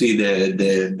to see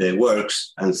the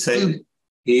works and said,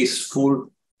 "He's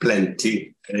full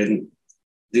plenty, and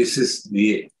this is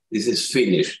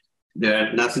finished.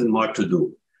 There's nothing more to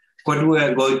do." What we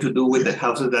are going to do with the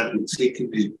houses that we see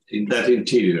in that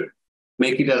interior,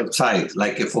 make it outside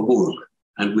like a faubourg,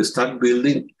 and we start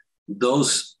building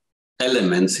those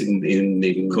elements in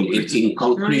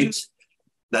concrete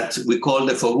that we call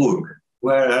the faubourg,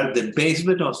 where are the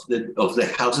basement of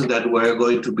the houses that were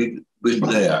going to be built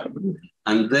there.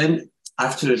 And then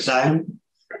after a time,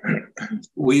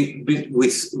 we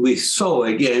saw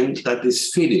again that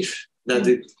it's finished, that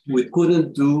we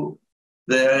couldn't do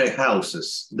their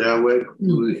houses.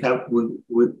 We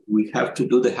have to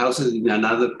do the houses in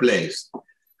another place,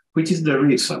 which is the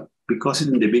reason. Because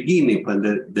in the beginning, when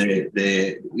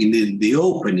the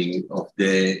opening of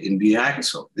in the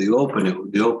acts of the opening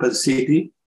of the open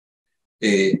city,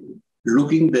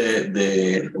 looking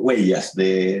the huellas,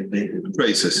 the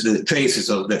traces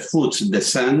of the foot in the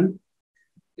sun,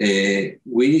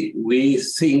 we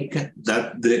think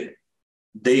that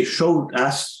they showed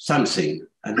us something,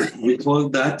 and we call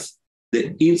that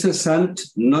the incessant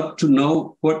not to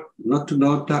know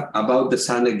about the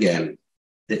sun again.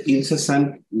 The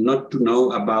incessant not to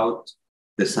know about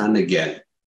the sun again.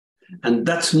 And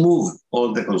that's moved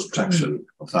all the construction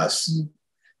of us,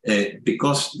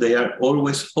 because they are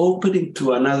always opening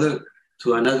to another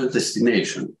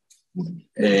destination.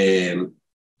 And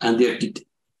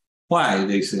why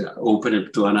they say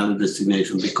open to another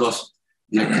destination? Because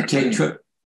the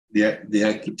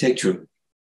architecture,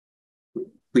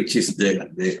 which is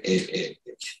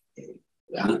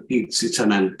it's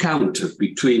an encounter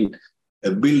between a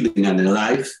building and a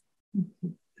life,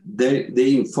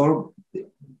 they inform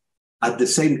at the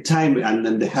same time, and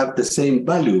then they have the same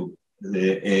value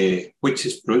which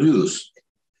is produced.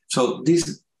 So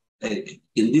this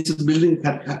in this building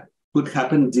could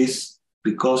happen this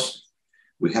because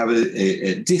we have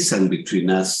a distance between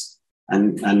us,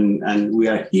 and we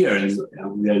are here, and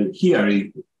we are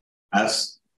here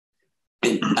as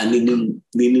in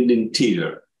the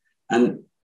interior, and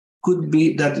could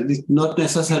be that it's not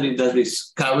necessary that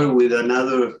it's covered with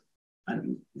another,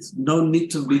 and it's no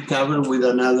need to be covered with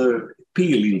another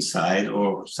peel inside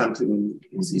or something.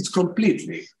 It's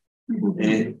completely.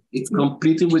 It's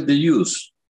completely with the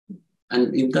use.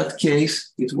 And in that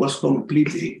case, it was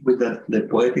completely with the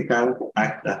poetical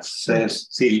act that says,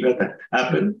 Silvia, that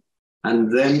happened.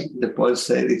 And then the poet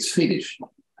said, it's finished.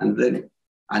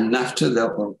 And after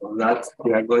that,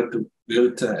 we are going to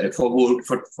build a faubourg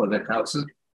for the houses.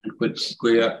 And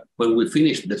when we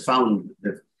finished the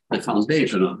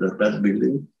foundation of that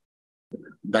building,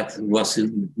 that was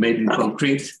made in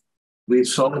concrete, we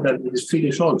saw that it is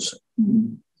finished also.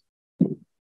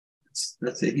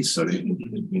 That's the history.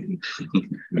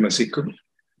 Francisco,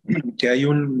 que hay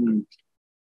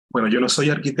bueno, yo no soy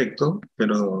arquitecto,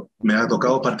 pero me ha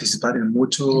tocado participar en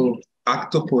muchos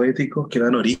actos poéticos que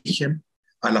dan origen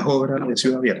a las obras de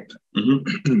Ciudad Abierta.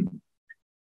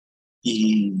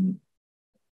 Y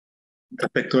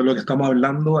respecto de lo que estamos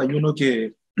hablando, hay uno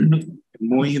que es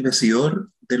muy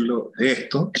decidor de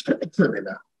esto, de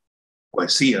la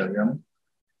poesía, digamos,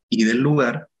 y del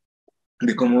lugar,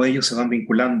 de cómo ellos se van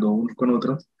vinculando unos con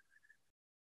otros.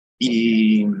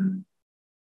 Y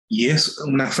es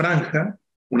una franja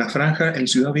en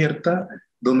Ciudad Abierta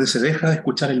donde se deja de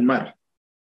escuchar el mar,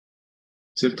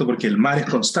 ¿cierto? Porque el mar es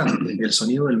constante, el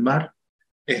sonido del mar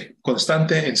es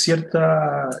constante en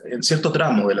cierto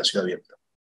tramo de la Ciudad Abierta.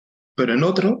 Pero en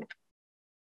otro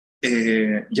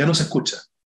ya no se escucha,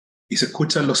 y se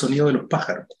escuchan los sonidos de los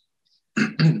pájaros.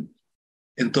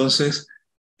 Entonces,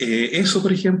 eso,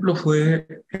 por ejemplo,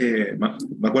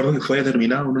 me acuerdo que fue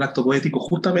determinado en un acto poético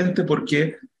justamente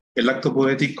porque el acto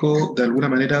poético, de alguna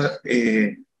manera,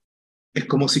 es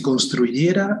como si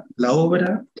construyera la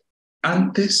obra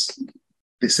antes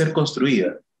de ser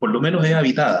construida. Por lo menos es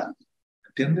habitada,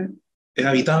 ¿entiendes? Es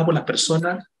habitada por las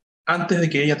personas antes de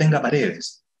que ella tenga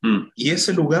paredes. Y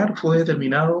ese lugar fue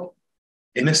determinado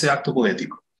en ese acto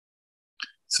poético.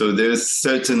 So there's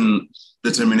certain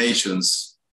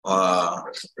determinations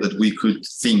that we could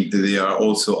think that they are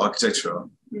also architectural,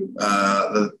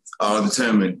 that are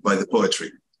determined by the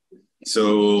poetry.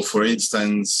 So, for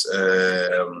instance,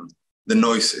 the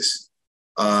noises.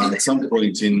 At some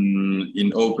point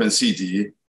in open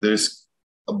city, there's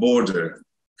a border,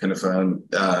 kind of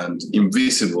an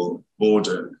invisible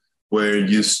border, where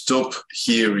you stop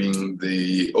hearing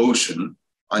the ocean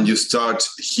and you start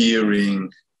hearing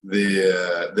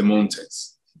the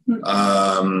mountains.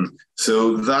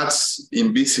 So that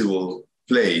invisible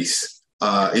place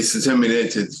is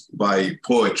determined by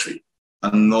poetry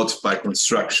and not by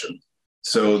construction.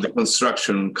 So the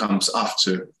construction comes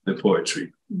after the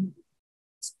poetry.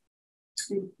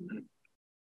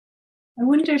 I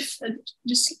wonder if,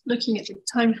 just looking at the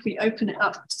time, if we open it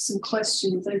up to some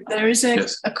questions. There is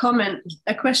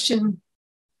a question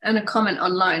and a comment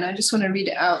online. I just want to read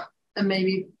it out and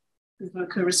maybe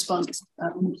provoke a response.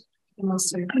 and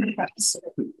also perhaps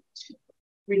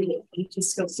really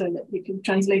just so that we can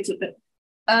translate it. But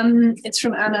it's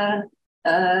from Ana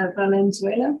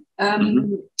Valenzuela.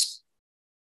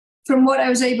 From what I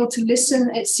was able to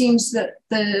listen, it seems that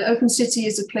the open city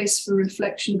is a place for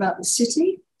reflection about the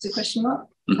city. It's a question mark.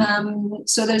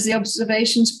 So there's the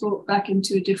observations brought back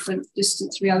into a different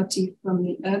distance reality from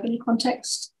the urban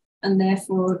context, and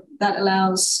therefore that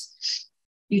allows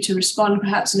you to respond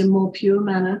perhaps in a more pure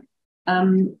manner.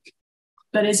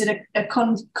 But is it a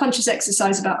conscious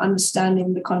exercise about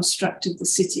understanding the construct of the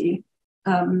city,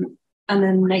 and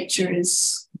then nature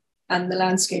is, and the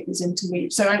landscape is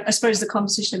interweaved? So I suppose the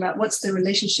conversation about what's the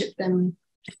relationship then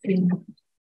between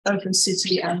open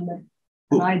city and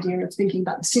the idea of thinking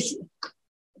about the city.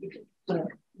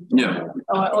 Yeah.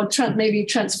 Or maybe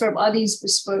transferable. Are these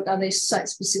bespoke? Are they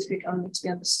site-specific, only to be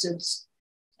understood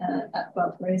at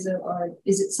Valparaíso, or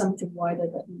is it something wider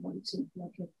that we want to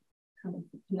make a kind of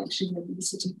connection with the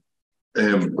city?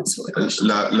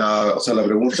 La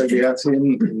pregunta que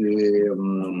hacen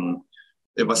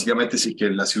es básicamente si es que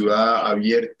la ciudad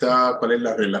abierta, cuál es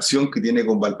la relación que tiene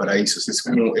con Valparaíso. Si es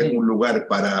un lugar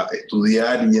para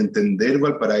estudiar y entender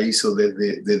Valparaíso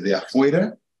desde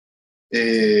afuera,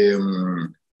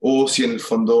 o si en el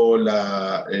fondo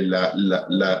la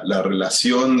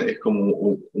relación es como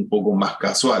un poco más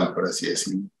casual, por así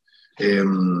decirlo.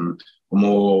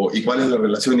 ¿Y cuál es la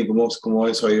relación y cómo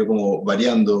eso ha ido como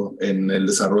variando en el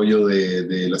desarrollo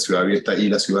de la ciudad abierta y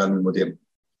la ciudad al mismo tiempo?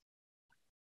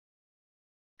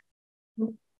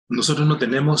 Nosotros no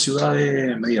tenemos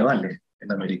ciudades medievales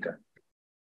en América,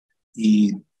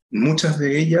 y muchas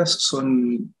de ellas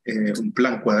son un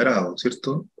plan cuadrado,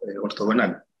 ¿cierto?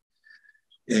 Ortogonal.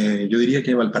 Yo diría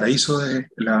que Valparaíso es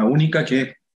la única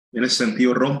que en ese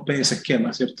sentido rompe ese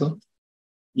esquema, ¿cierto?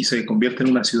 Y se convierte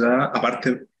en una ciudad,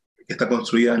 aparte que está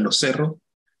construida en los cerros,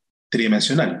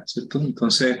 tridimensional, ¿cierto?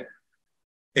 Entonces,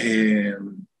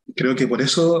 creo que por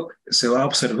eso se va a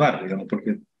observar, digamos,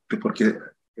 porque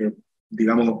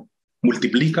digamos,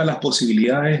 multiplica las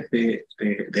posibilidades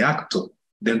de acto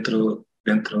dentro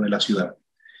de la ciudad.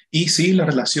 Y sí, la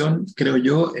relación, creo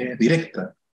yo, es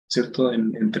directa, ¿cierto?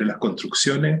 Entre las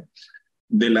construcciones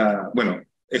bueno,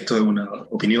 esto es una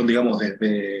opinión, digamos,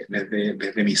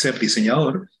 desde mi ser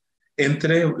diseñador,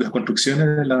 entre las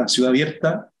construcciones de la ciudad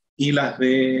abierta y las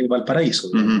de Valparaíso.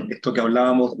 Esto que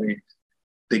hablábamos de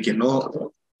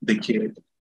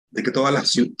que todas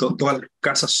las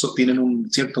casas tienen un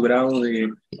cierto grado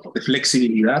de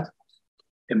flexibilidad.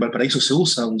 En Valparaíso se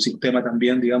usa un sistema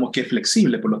también, digamos, que es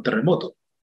flexible por los terremotos,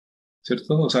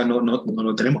 ¿cierto? O sea,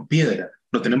 no tenemos piedra,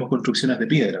 no tenemos construcciones de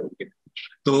piedra, porque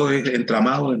todo es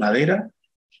entramado de madera,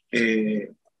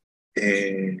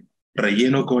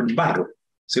 relleno con barro,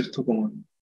 ¿cierto? Como un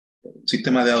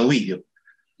sistema de adobillo.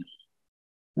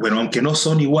 Bueno, aunque no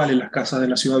son iguales las casas de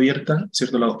la ciudad abierta,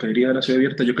 ¿cierto? La hospedería de la ciudad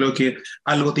abierta, yo creo que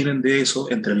algo tienen de eso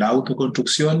entre la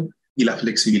autoconstrucción y la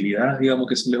flexibilidad, digamos,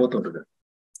 que se les otorga.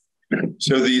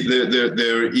 So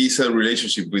there is a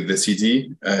relationship with the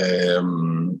city,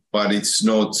 but it's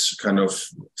not kind of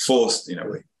forced in a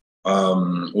way.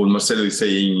 What Marcelo is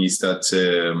saying is that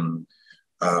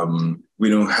we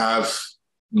don't have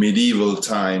medieval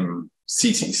time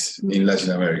cities in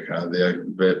Latin America.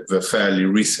 They're fairly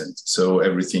recent, so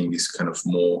everything is kind of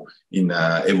more in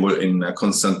a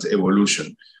constant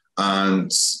evolution.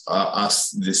 And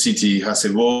as the city has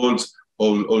evolved,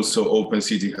 also open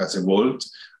city has evolved,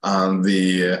 and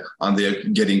they're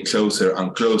getting closer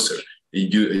and closer.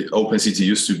 Open city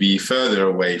used to be further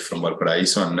away from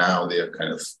Valparaíso, and now they're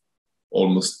kind of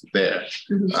almost there.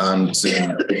 And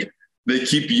they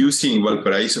keep using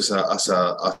Valparaíso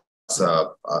as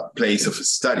a place of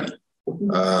study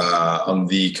on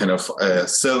the kind of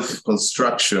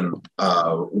self-construction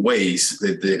ways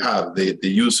that they have, the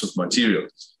use of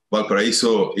materials.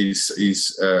 Valparaíso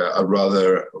is a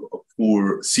rather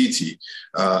poor city,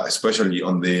 especially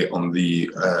on the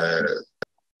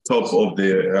top of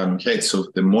the heads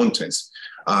of the mountains.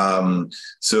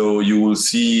 So you will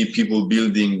see people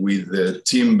building with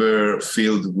timber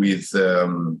filled with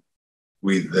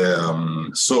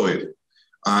soil.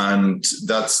 And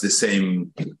that's the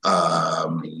same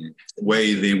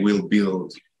way they will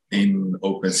build in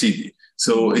open city.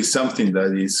 So it's something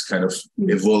that is kind of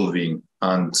evolving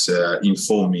and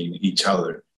informing each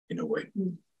other in a way.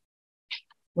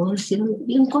 ¿Puedo decir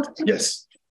bien corto? Yes.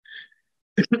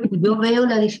 Yo veo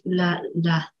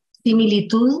la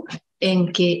similitud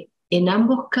en que en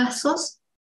ambos casos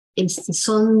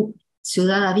son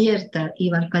Ciudad Abierta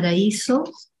y Valparaíso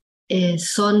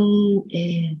son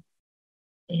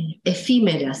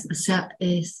efímeras, o sea,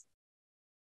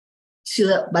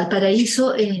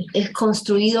 Valparaíso es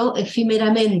construido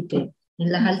efímeramente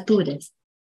en las alturas,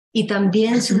 y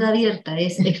también Ciudad Abierta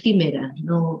es efímera,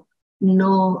 no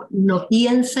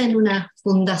piensa en una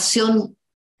fundación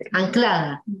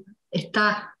anclada,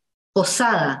 está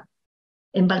posada.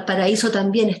 En Valparaíso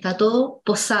también está todo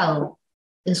posado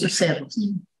en sus cerros.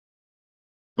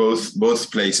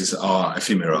 Both places are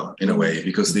ephemeral in a way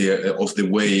because of the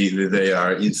way that they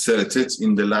are inserted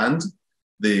in the land.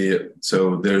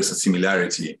 So there is a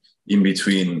similarity in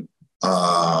between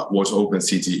what Open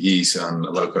City is and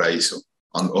Valparaíso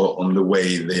on the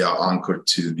way they are anchored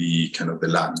to the kind of the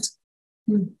land.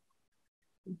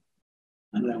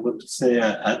 And I want to say,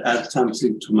 add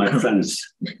something to my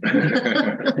friends.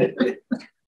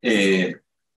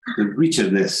 The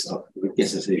richness of,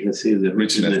 the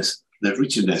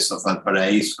richness of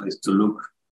Valparaíso is to look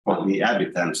for the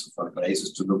inhabitants of Valparaíso,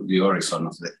 is to look the horizon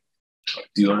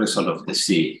of the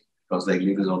sea, because they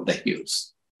live on the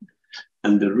hills.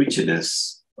 And the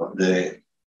richness of the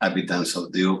inhabitants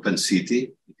of the open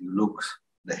city, if you look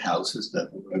the houses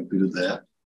that were built there,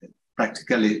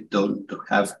 practically don't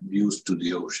have views to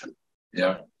the ocean.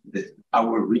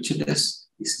 Our richness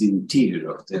is the interior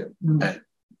of that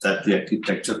the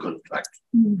architecture construct.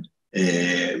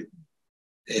 There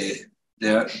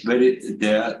is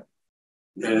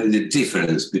the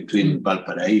difference between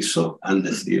Valparaíso and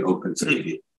the open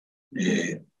city.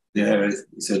 There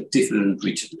is a different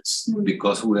richness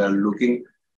because we are looking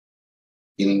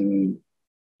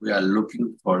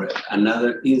for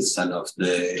another instant of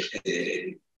the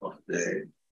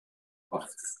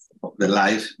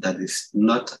life that is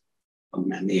not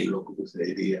un anhelo, como se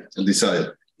diría. A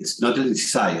desire. It's not a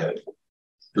desire.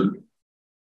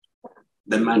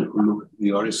 The man who looks at the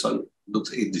horizon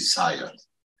looks at desire.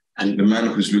 And the man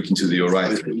who's looking to the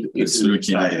horizon is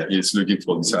looking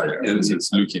for desire.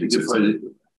 It's looking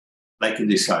to like a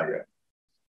desire.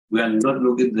 We are not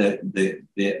looking at the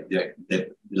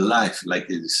life like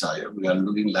a desire. We are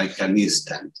looking like an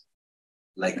instant,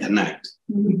 like an act.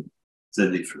 It's the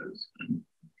difference.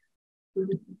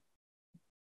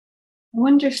 I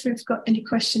wonder if we've got any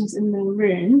questions in the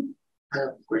room. I have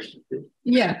a question.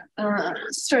 Yeah,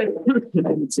 sorry.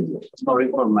 Sorry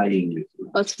for my English.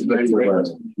 That's very well.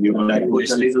 I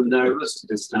was a little nervous,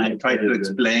 and I tried to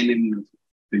explain and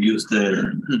to use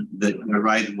the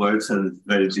right words, and it's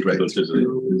very difficult to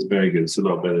do. It's very good. It's a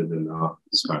lot better than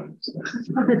Spanish.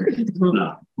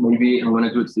 No. Maybe I'm going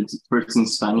to do it first in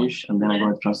Spanish, and then I'm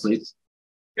going to translate.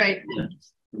 Right.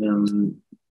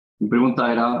 Mi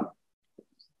pregunta era,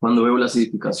 cuando veo las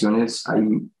edificaciones,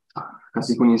 hay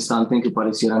casi un instante en que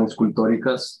parecieran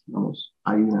escultóricas, digamos,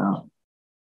 hay una,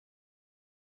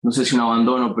 no sé si un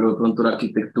abandono, pero de pronto la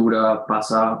arquitectura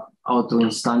pasa a otro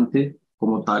instante,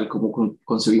 como tal, como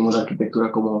concebimos la arquitectura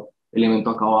como elemento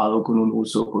acabado, con un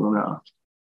uso, con una...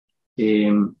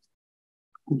 mi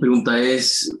pregunta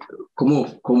es,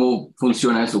 ¿cómo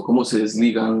funciona eso? ¿Cómo se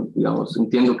desligan? Digamos,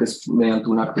 entiendo que es mediante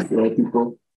un acto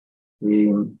poético,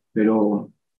 pero...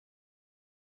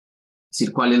 Es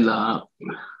decir, ¿cuál es la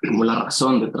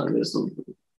razón detrás de esto?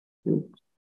 De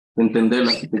entender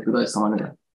la arquitectura de esta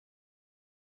manera.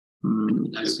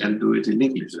 I can do it in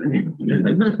English.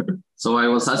 So I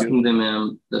was asking them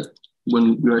that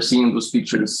when we are seeing those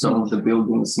pictures, some of the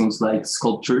buildings seems like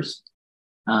sculptures,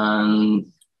 and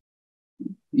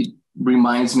it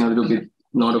reminds me a little bit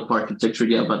not of architecture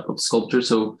yet, but of sculpture.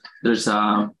 So there's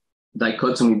a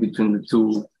dichotomy between the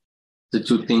two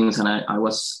things, and I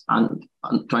was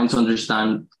trying to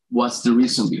understand what's the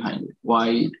reason behind it,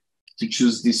 why to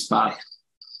choose this path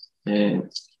that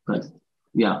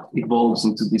evolves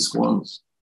into these forms.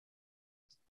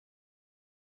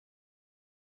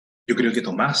 Yo creo que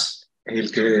Tomás es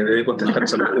el que debe contestar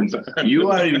esa pregunta. You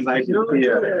are invited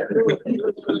here.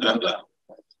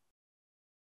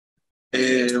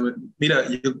 Mira,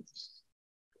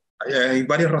 hay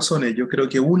varias razones. Yo creo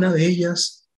que una de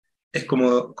ellas es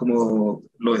como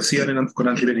lo decían con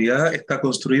anterioridad, está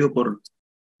construido por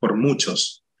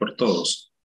muchos, por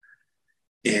todos.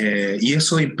 Y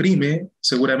eso imprime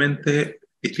seguramente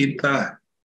distintas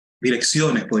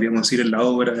direcciones, podríamos decir, en la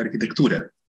obra de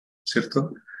arquitectura,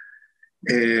 ¿cierto?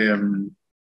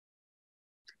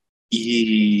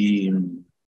 Y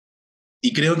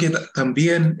creo que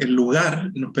también el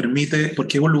lugar nos permite,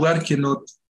 porque es un lugar que no...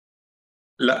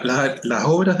 las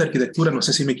obras de arquitectura, no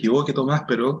sé si me equivoque, Tomás,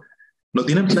 pero no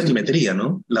tienen planimetría,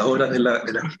 ¿no? Las obras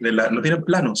no tienen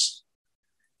planos.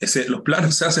 Los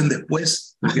planos se hacen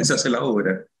después de que se hace la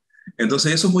obra.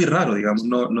 Entonces eso es muy raro, digamos,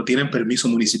 no tienen permiso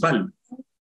municipal.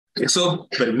 Eso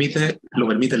lo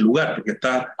permite el lugar, porque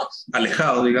está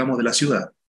alejado, digamos, de la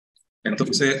ciudad.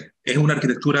 Entonces, es una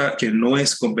arquitectura que no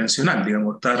es convencional,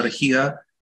 digamos, está regida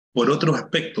por otros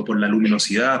aspectos, por la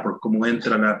luminosidad, por cómo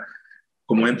entra la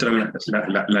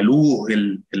luz,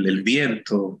 el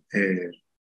viento,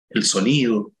 el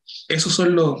sonido. Esos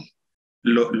son lo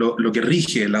que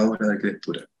rige la obra de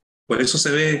arquitectura. Por eso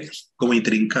se ve como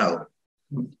intrincado.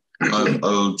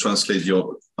 I'll translate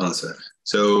your answer.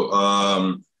 So,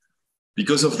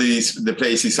 because of the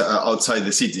places outside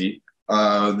the city,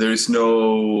 there is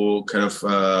no kind of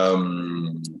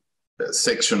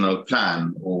sectional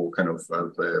plan or kind of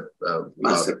a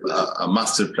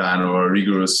master plan or a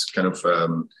rigorous kind of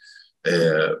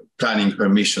planning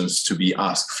permissions to be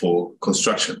asked for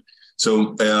construction.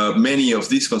 So many of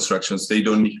these constructions, they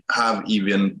don't have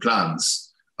even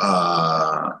plans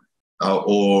or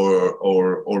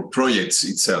projects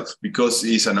itself, because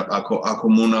it's a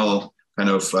communal kind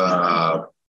of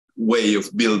way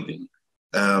of building.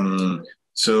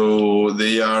 So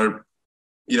they are,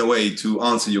 in a way, to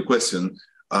answer your question,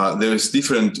 there's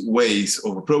different ways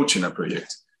of approaching a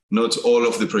project. Not all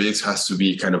of the projects has to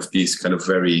be kind of this kind of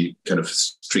very kind of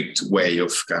strict way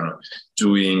of kind of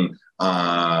doing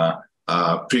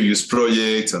previous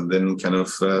project and then kind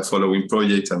of following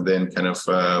project, and then kind of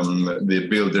the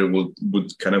builder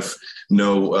would kind of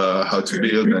know how to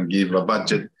build and give a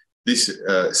budget. This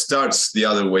starts the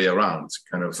other way around.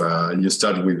 Kind of you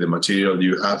start with the material,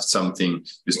 you have something,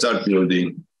 you start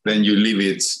building, then you leave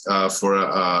it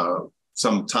for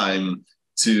some time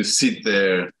to sit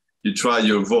there, you try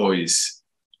your voice.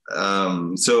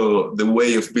 So the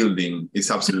way of building is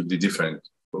absolutely different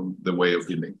from the way of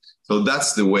building. So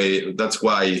that's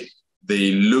why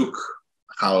they look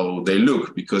how they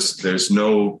look, because there's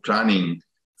no planning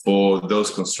for those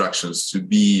constructions to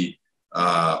be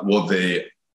what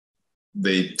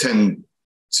they tend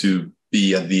to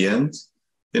be at the end,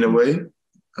 in a way.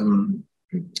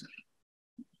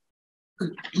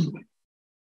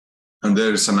 And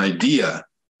there's an idea,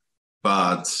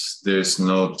 but there's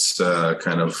not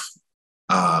kind of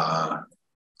a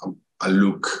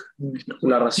look.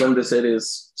 La razón de ser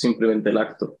es simplemente el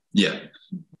acto. Yeah.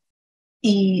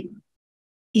 Y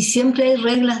siempre hay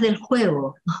reglas del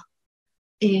juego.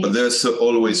 But there's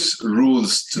always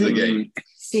rules to the game.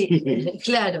 Sí,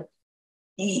 claro.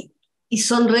 Y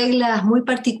son reglas muy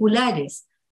particulares,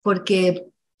 porque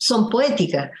son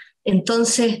poéticas.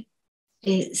 Entonces,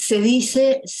 se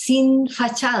dice sin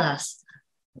fachadas.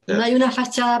 No hay una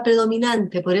fachada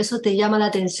predominante, por eso te llama la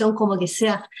atención como que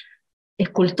sea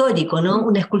escultórico, ¿no?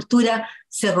 Una escultura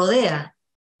se rodea.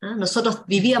 ¿Ah? Nosotros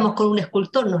vivíamos con un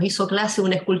escultor, nos hizo clase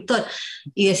un escultor,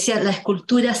 y decía, la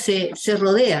escultura se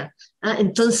rodea. ¿Ah?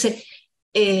 Entonces,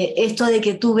 esto de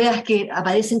que tú veas que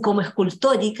aparecen como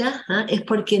escultóricas, ¿ah? Es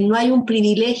porque no hay un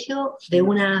privilegio de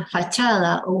una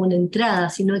fachada o una entrada,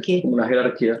 sino que una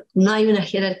jerarquía. No hay una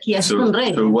jerarquía, son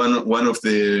reglas. So one of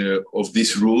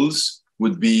these rules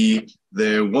would be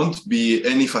there won't be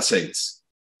any facades.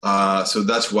 So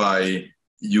that's why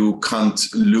you can't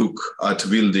look at a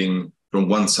building from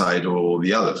one side or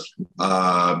the other,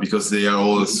 because they are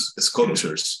all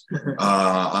sculptures.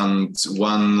 And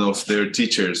one of their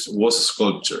teachers was a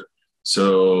sculptor.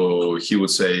 So he would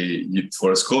say,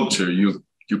 for a sculpture, you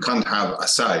can't have a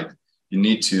side. You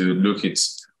need to look it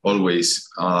always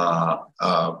as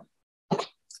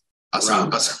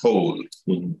a whole.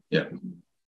 Yeah.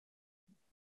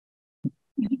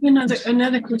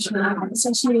 Another question. It's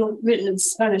actually written in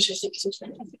Spanish, I think.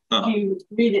 You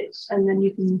read it and then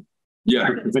you can. Yeah.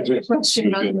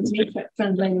 Question rather than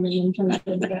translating it and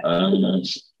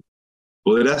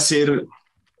podrá ser.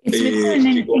 It's written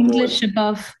in English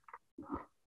above.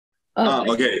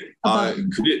 Okay.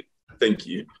 Thank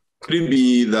you. Could it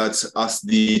be that as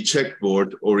the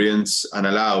checkboard orients and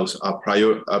allows a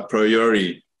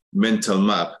priori mental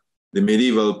map, the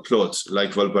medieval plot,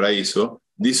 like Valparaíso,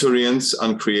 disorients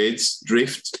and creates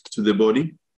drift to the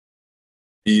body?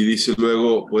 Y dice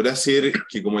luego, podrá ser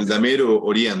que como el damero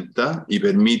orienta y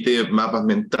permite mapas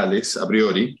mentales a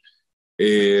priori,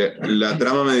 la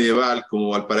trama medieval como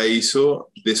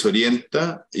Valparaíso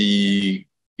desorienta y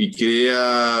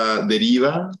crea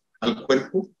deriva al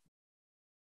cuerpo.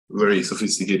 Very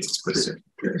sophisticated question.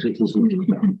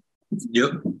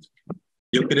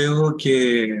 Yo creo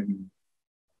que,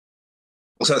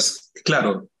 o sea,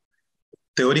 claro,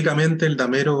 teóricamente el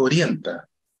damero orienta,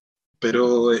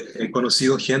 pero he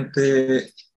conocido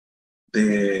gente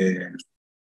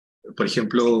por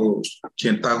ejemplo,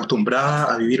 quien está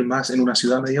acostumbrada a vivir más en una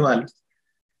ciudad medieval,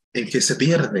 en que se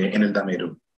pierde en el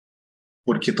damero,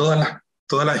 porque todas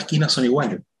las esquinas son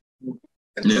iguales.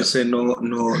 Entonces no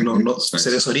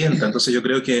se desorienta. Entonces yo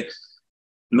creo que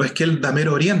no es que el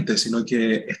damero oriente, sino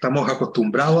que estamos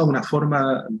acostumbrados a una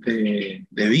forma de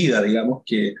vida, digamos,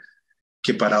 que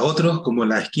para otros, como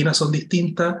las esquinas son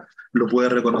distintas, lo puede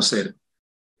reconocer.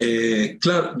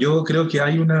 Claro, yo creo que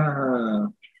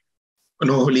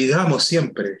nos obligamos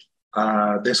siempre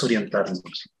a desorientarnos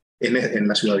en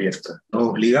la ciudad abierta. Nos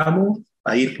obligamos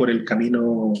a ir por el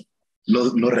camino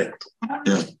no recto.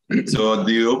 Yeah. So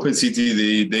the open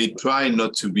city, they try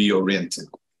not to be oriented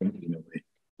in a way,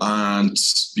 and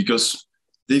because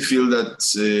they feel that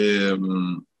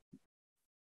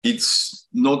it's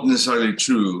not necessarily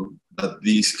true that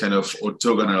this kind of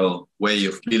orthogonal way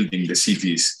of building the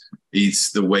cities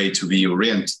is the way to be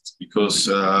oriented, because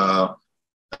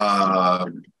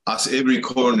as every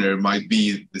corner might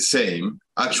be the same,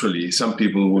 actually some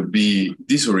people would be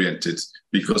disoriented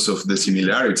because of the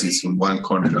similarities from one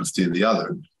corner to the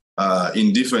other.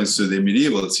 In difference to the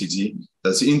medieval city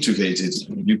that's intricated,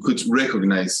 you could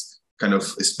recognize kind of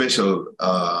special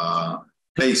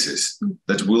places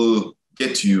that will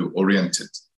get you oriented.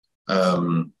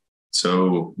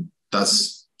 So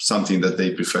that's something that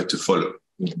they prefer to follow.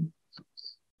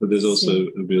 But there's also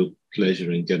a real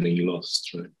pleasure in getting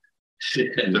lost, right?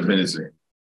 Definitely.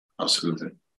 Absolutely.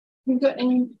 Have you got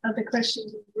any other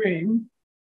questions in the room?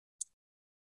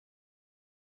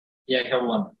 Yeah, I have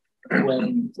one.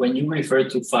 When you refer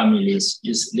to families,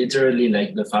 is literally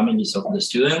like the families of the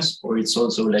students, or it's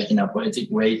also like in a poetic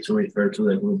way to refer to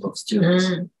the group of students?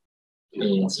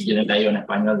 Si quieren que haya en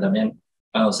español también,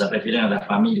 cuando se refieren a las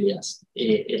familias,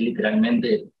 es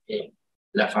literalmente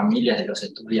las familias de los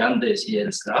estudiantes y del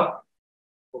staff,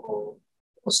 o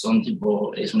son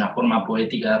tipo, es una forma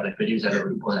poética de referirse a los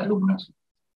grupos de alumnos.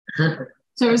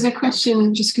 So there's a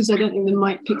question, just because I don't think the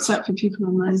mic picks up for people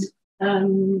online.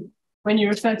 When you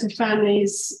refer to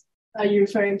families, are you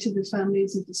referring to the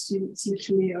families of the students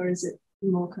literally, or is it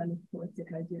more kind of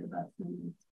poetic idea about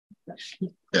families?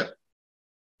 Yeah.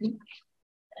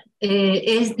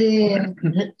 Es de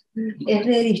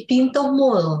distintos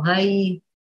modos. Hay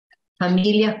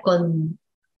familias con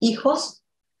hijos,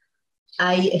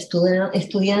 hay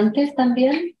estudiantes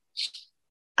también,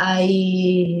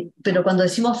 pero cuando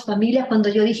decimos familias, cuando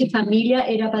yo dije familia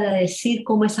era para decir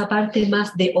como esa parte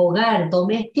más de hogar,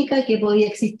 doméstica que podía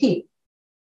existir,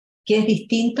 que es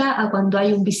distinta a cuando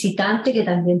hay un visitante que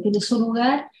también tiene su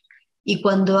lugar y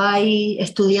cuando hay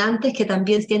estudiantes que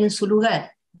también tienen su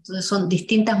lugar. Entonces son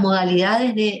distintas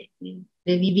modalidades de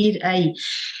vivir ahí.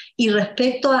 Y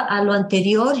respecto a lo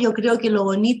anterior, yo creo que lo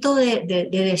bonito de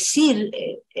decir,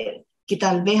 que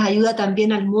tal vez ayuda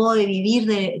también al modo de vivir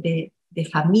de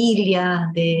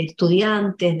familias, de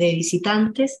estudiantes, de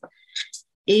visitantes,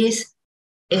 es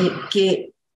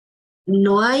que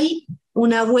no hay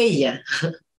una huella,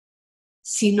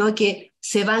 sino que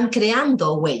se van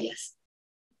creando huellas.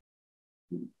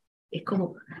 Es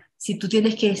como, si tú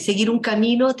tienes que seguir un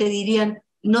camino, te dirían,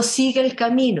 no siga el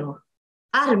camino,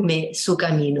 arme su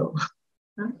camino,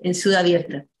 ¿no? En Ciudad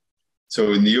Abierta.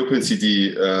 So in the open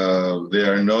city,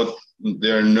 there are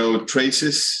no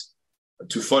traces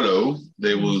to follow.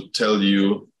 They will tell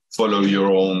you, follow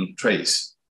your own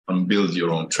trace and build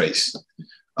your own trace.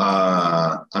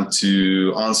 And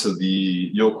to answer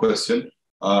your question,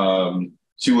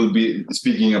 she will be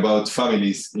speaking about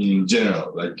families in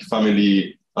general, like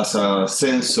family as a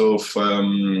sense of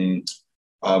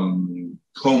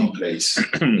home place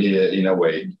in a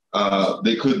way.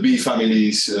 They could be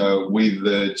families with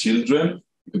the children,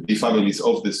 it could be families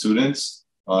of the students,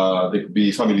 they could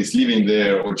be families living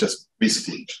there or just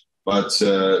visiting. But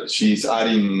she's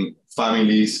adding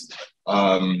families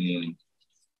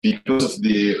because of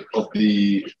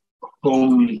the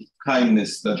home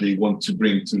kindness that they want to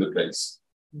bring to the place.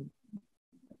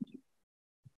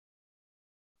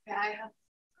 I have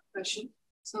a question.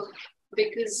 So,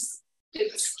 because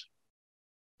it's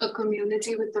a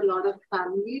community with a lot of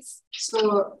families,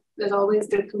 so there's always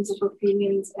difference of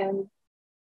opinions, and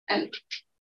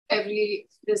every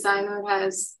designer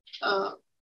has a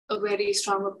very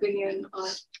strong opinion, or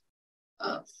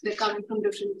they're coming from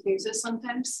different places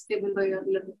sometimes, even though you're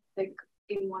living like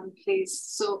in one place.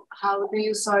 So how do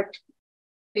you sort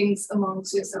things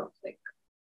amongst yourself, like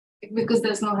because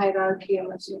there's no hierarchy,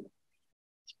 I'm assuming?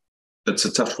 That's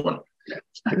a tough one.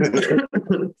 I don't know if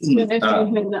you heard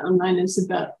that online. It's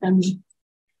about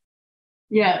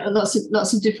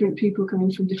lots of different people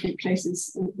coming from different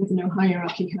places with no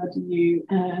hierarchy. How do you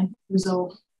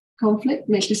resolve conflict,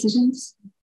 make decisions?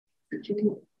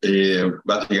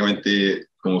 Básicamente,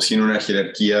 como sin una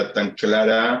jerarquía tan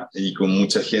clara y con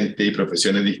mucha gente y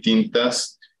profesiones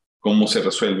distintas, cómo se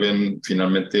resuelven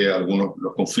finalmente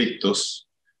los conflictos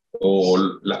o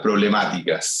las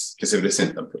problemáticas que se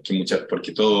presentan,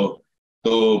 porque todo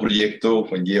todo proyecto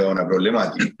conlleva una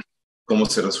problemática. ¿Cómo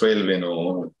se resuelven?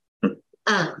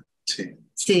 Sí.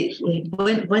 Sí,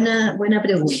 buena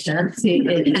pregunta. Sí.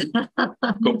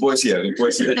 Con poesía.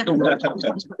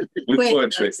 Muy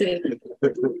poetry. Sí.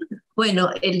 Bueno,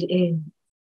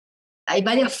 hay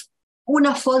varias.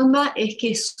 Una forma es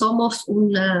que somos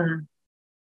una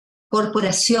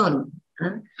corporación,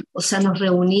 ¿eh? O sea, nos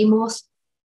reunimos,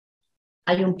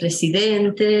 hay un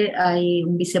presidente, hay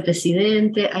un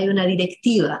vicepresidente, hay una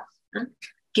directiva, ¿eh?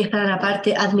 Que es para la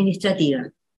parte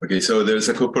administrativa. Okay, so there's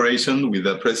a corporation with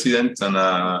a president and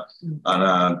a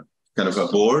kind of a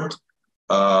board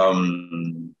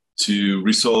to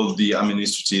resolve the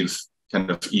administrative kind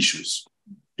of issues.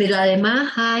 Pero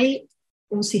además hay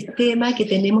un sistema que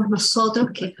tenemos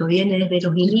nosotros que proviene desde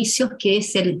los inicios, que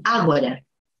es el Ágora.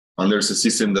 And there's a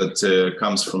system that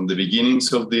comes from the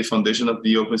beginnings of the foundation of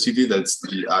the Open City, that's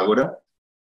the Ágora.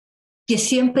 Que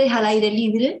siempre es al aire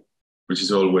libre. Which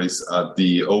is always at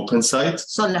the open side.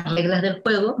 Son las reglas del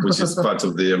juego. Which is part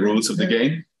of the rules of the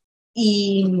game.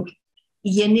 Y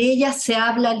en ella se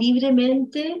habla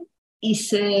libremente y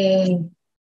se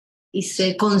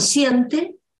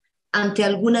consiente ante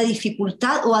alguna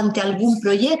dificultad o ante algún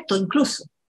proyecto incluso.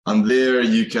 And there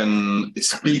you can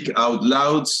speak out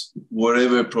loud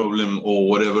whatever problem or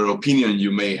whatever opinion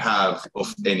you may have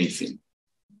of anything.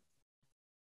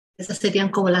 Esas serían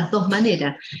como las dos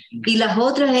maneras. Y las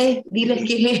otras es, diles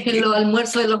que es los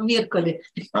almuerzos de los miércoles.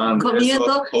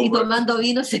 Comiendo y tomando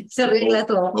vino se arregla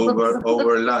todo.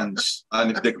 Over lunch.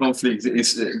 And if the conflict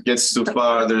gets too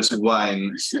far, there's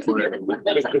wine for everyone.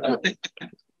 I think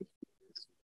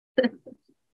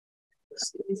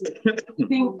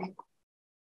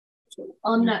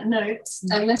on that note,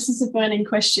 unless it's a burning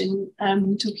question,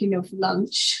 talking of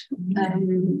lunch,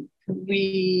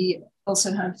 we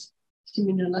also have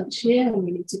communal lunch here, and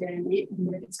we need to go and eat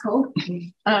when it's cold,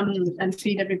 and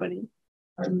feed everybody.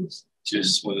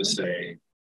 Just want to say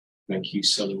thank you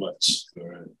so much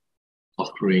for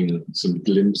offering some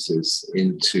glimpses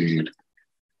into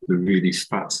the really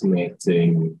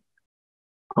fascinating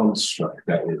construct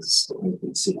that is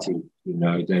Open City. You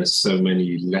know, there's so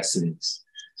many lessons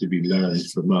to be learned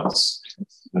from us,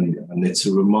 and it's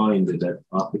a reminder that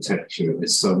architecture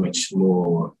is so much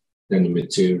more than the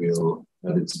material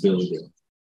that it's building.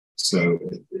 So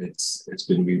it's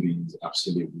been really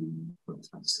absolutely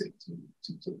fantastic to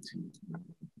talk to you.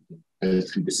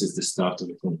 Hopefully this is the start of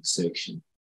a conversation,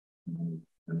 and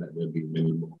that there'll be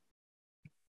many more.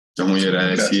 Estoy muy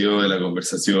agradecido de la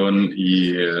conversación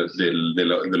y de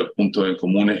los puntos en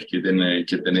comunes que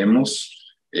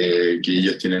tenemos, que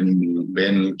ellos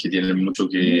ven que tienen mucho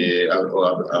que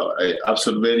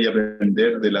absorber y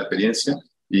aprender de la experiencia.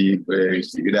 Y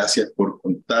gracias por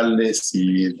contarles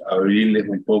y abrirles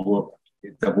un poco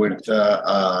esta puerta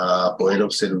a poder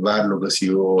observar lo que ha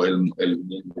sido el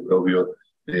mundo propio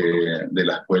de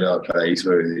la Escuela de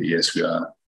Valparaíso y de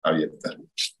Ciudad Abierta.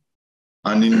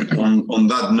 And on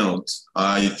that note,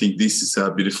 I think this is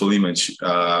a beautiful image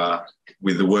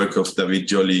with the work of David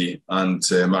Joly and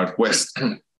Mark West,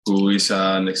 who is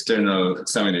an external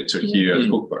examiner here at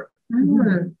Hooke Park.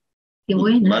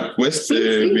 Mark West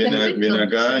viene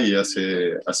acá y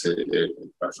hace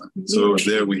so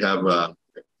there we have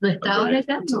 ¿No está ahora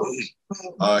acá?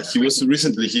 He was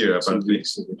recently here, apparently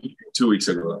 2 weeks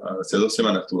ago. Hace 2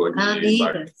 semanas estuvo aquí.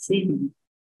 Mira, sí.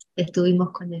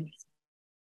 Estuvimos con él.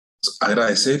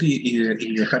 Agradecer y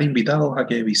dejar invitados a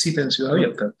que visiten Ciudad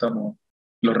Abierta.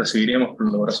 Los recibiremos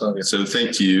con los brazos abiertos. So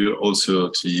thank you also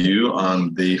to you,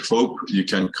 and they hope you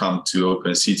can come to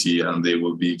Open City and they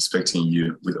will be expecting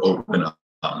you with open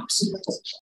arms.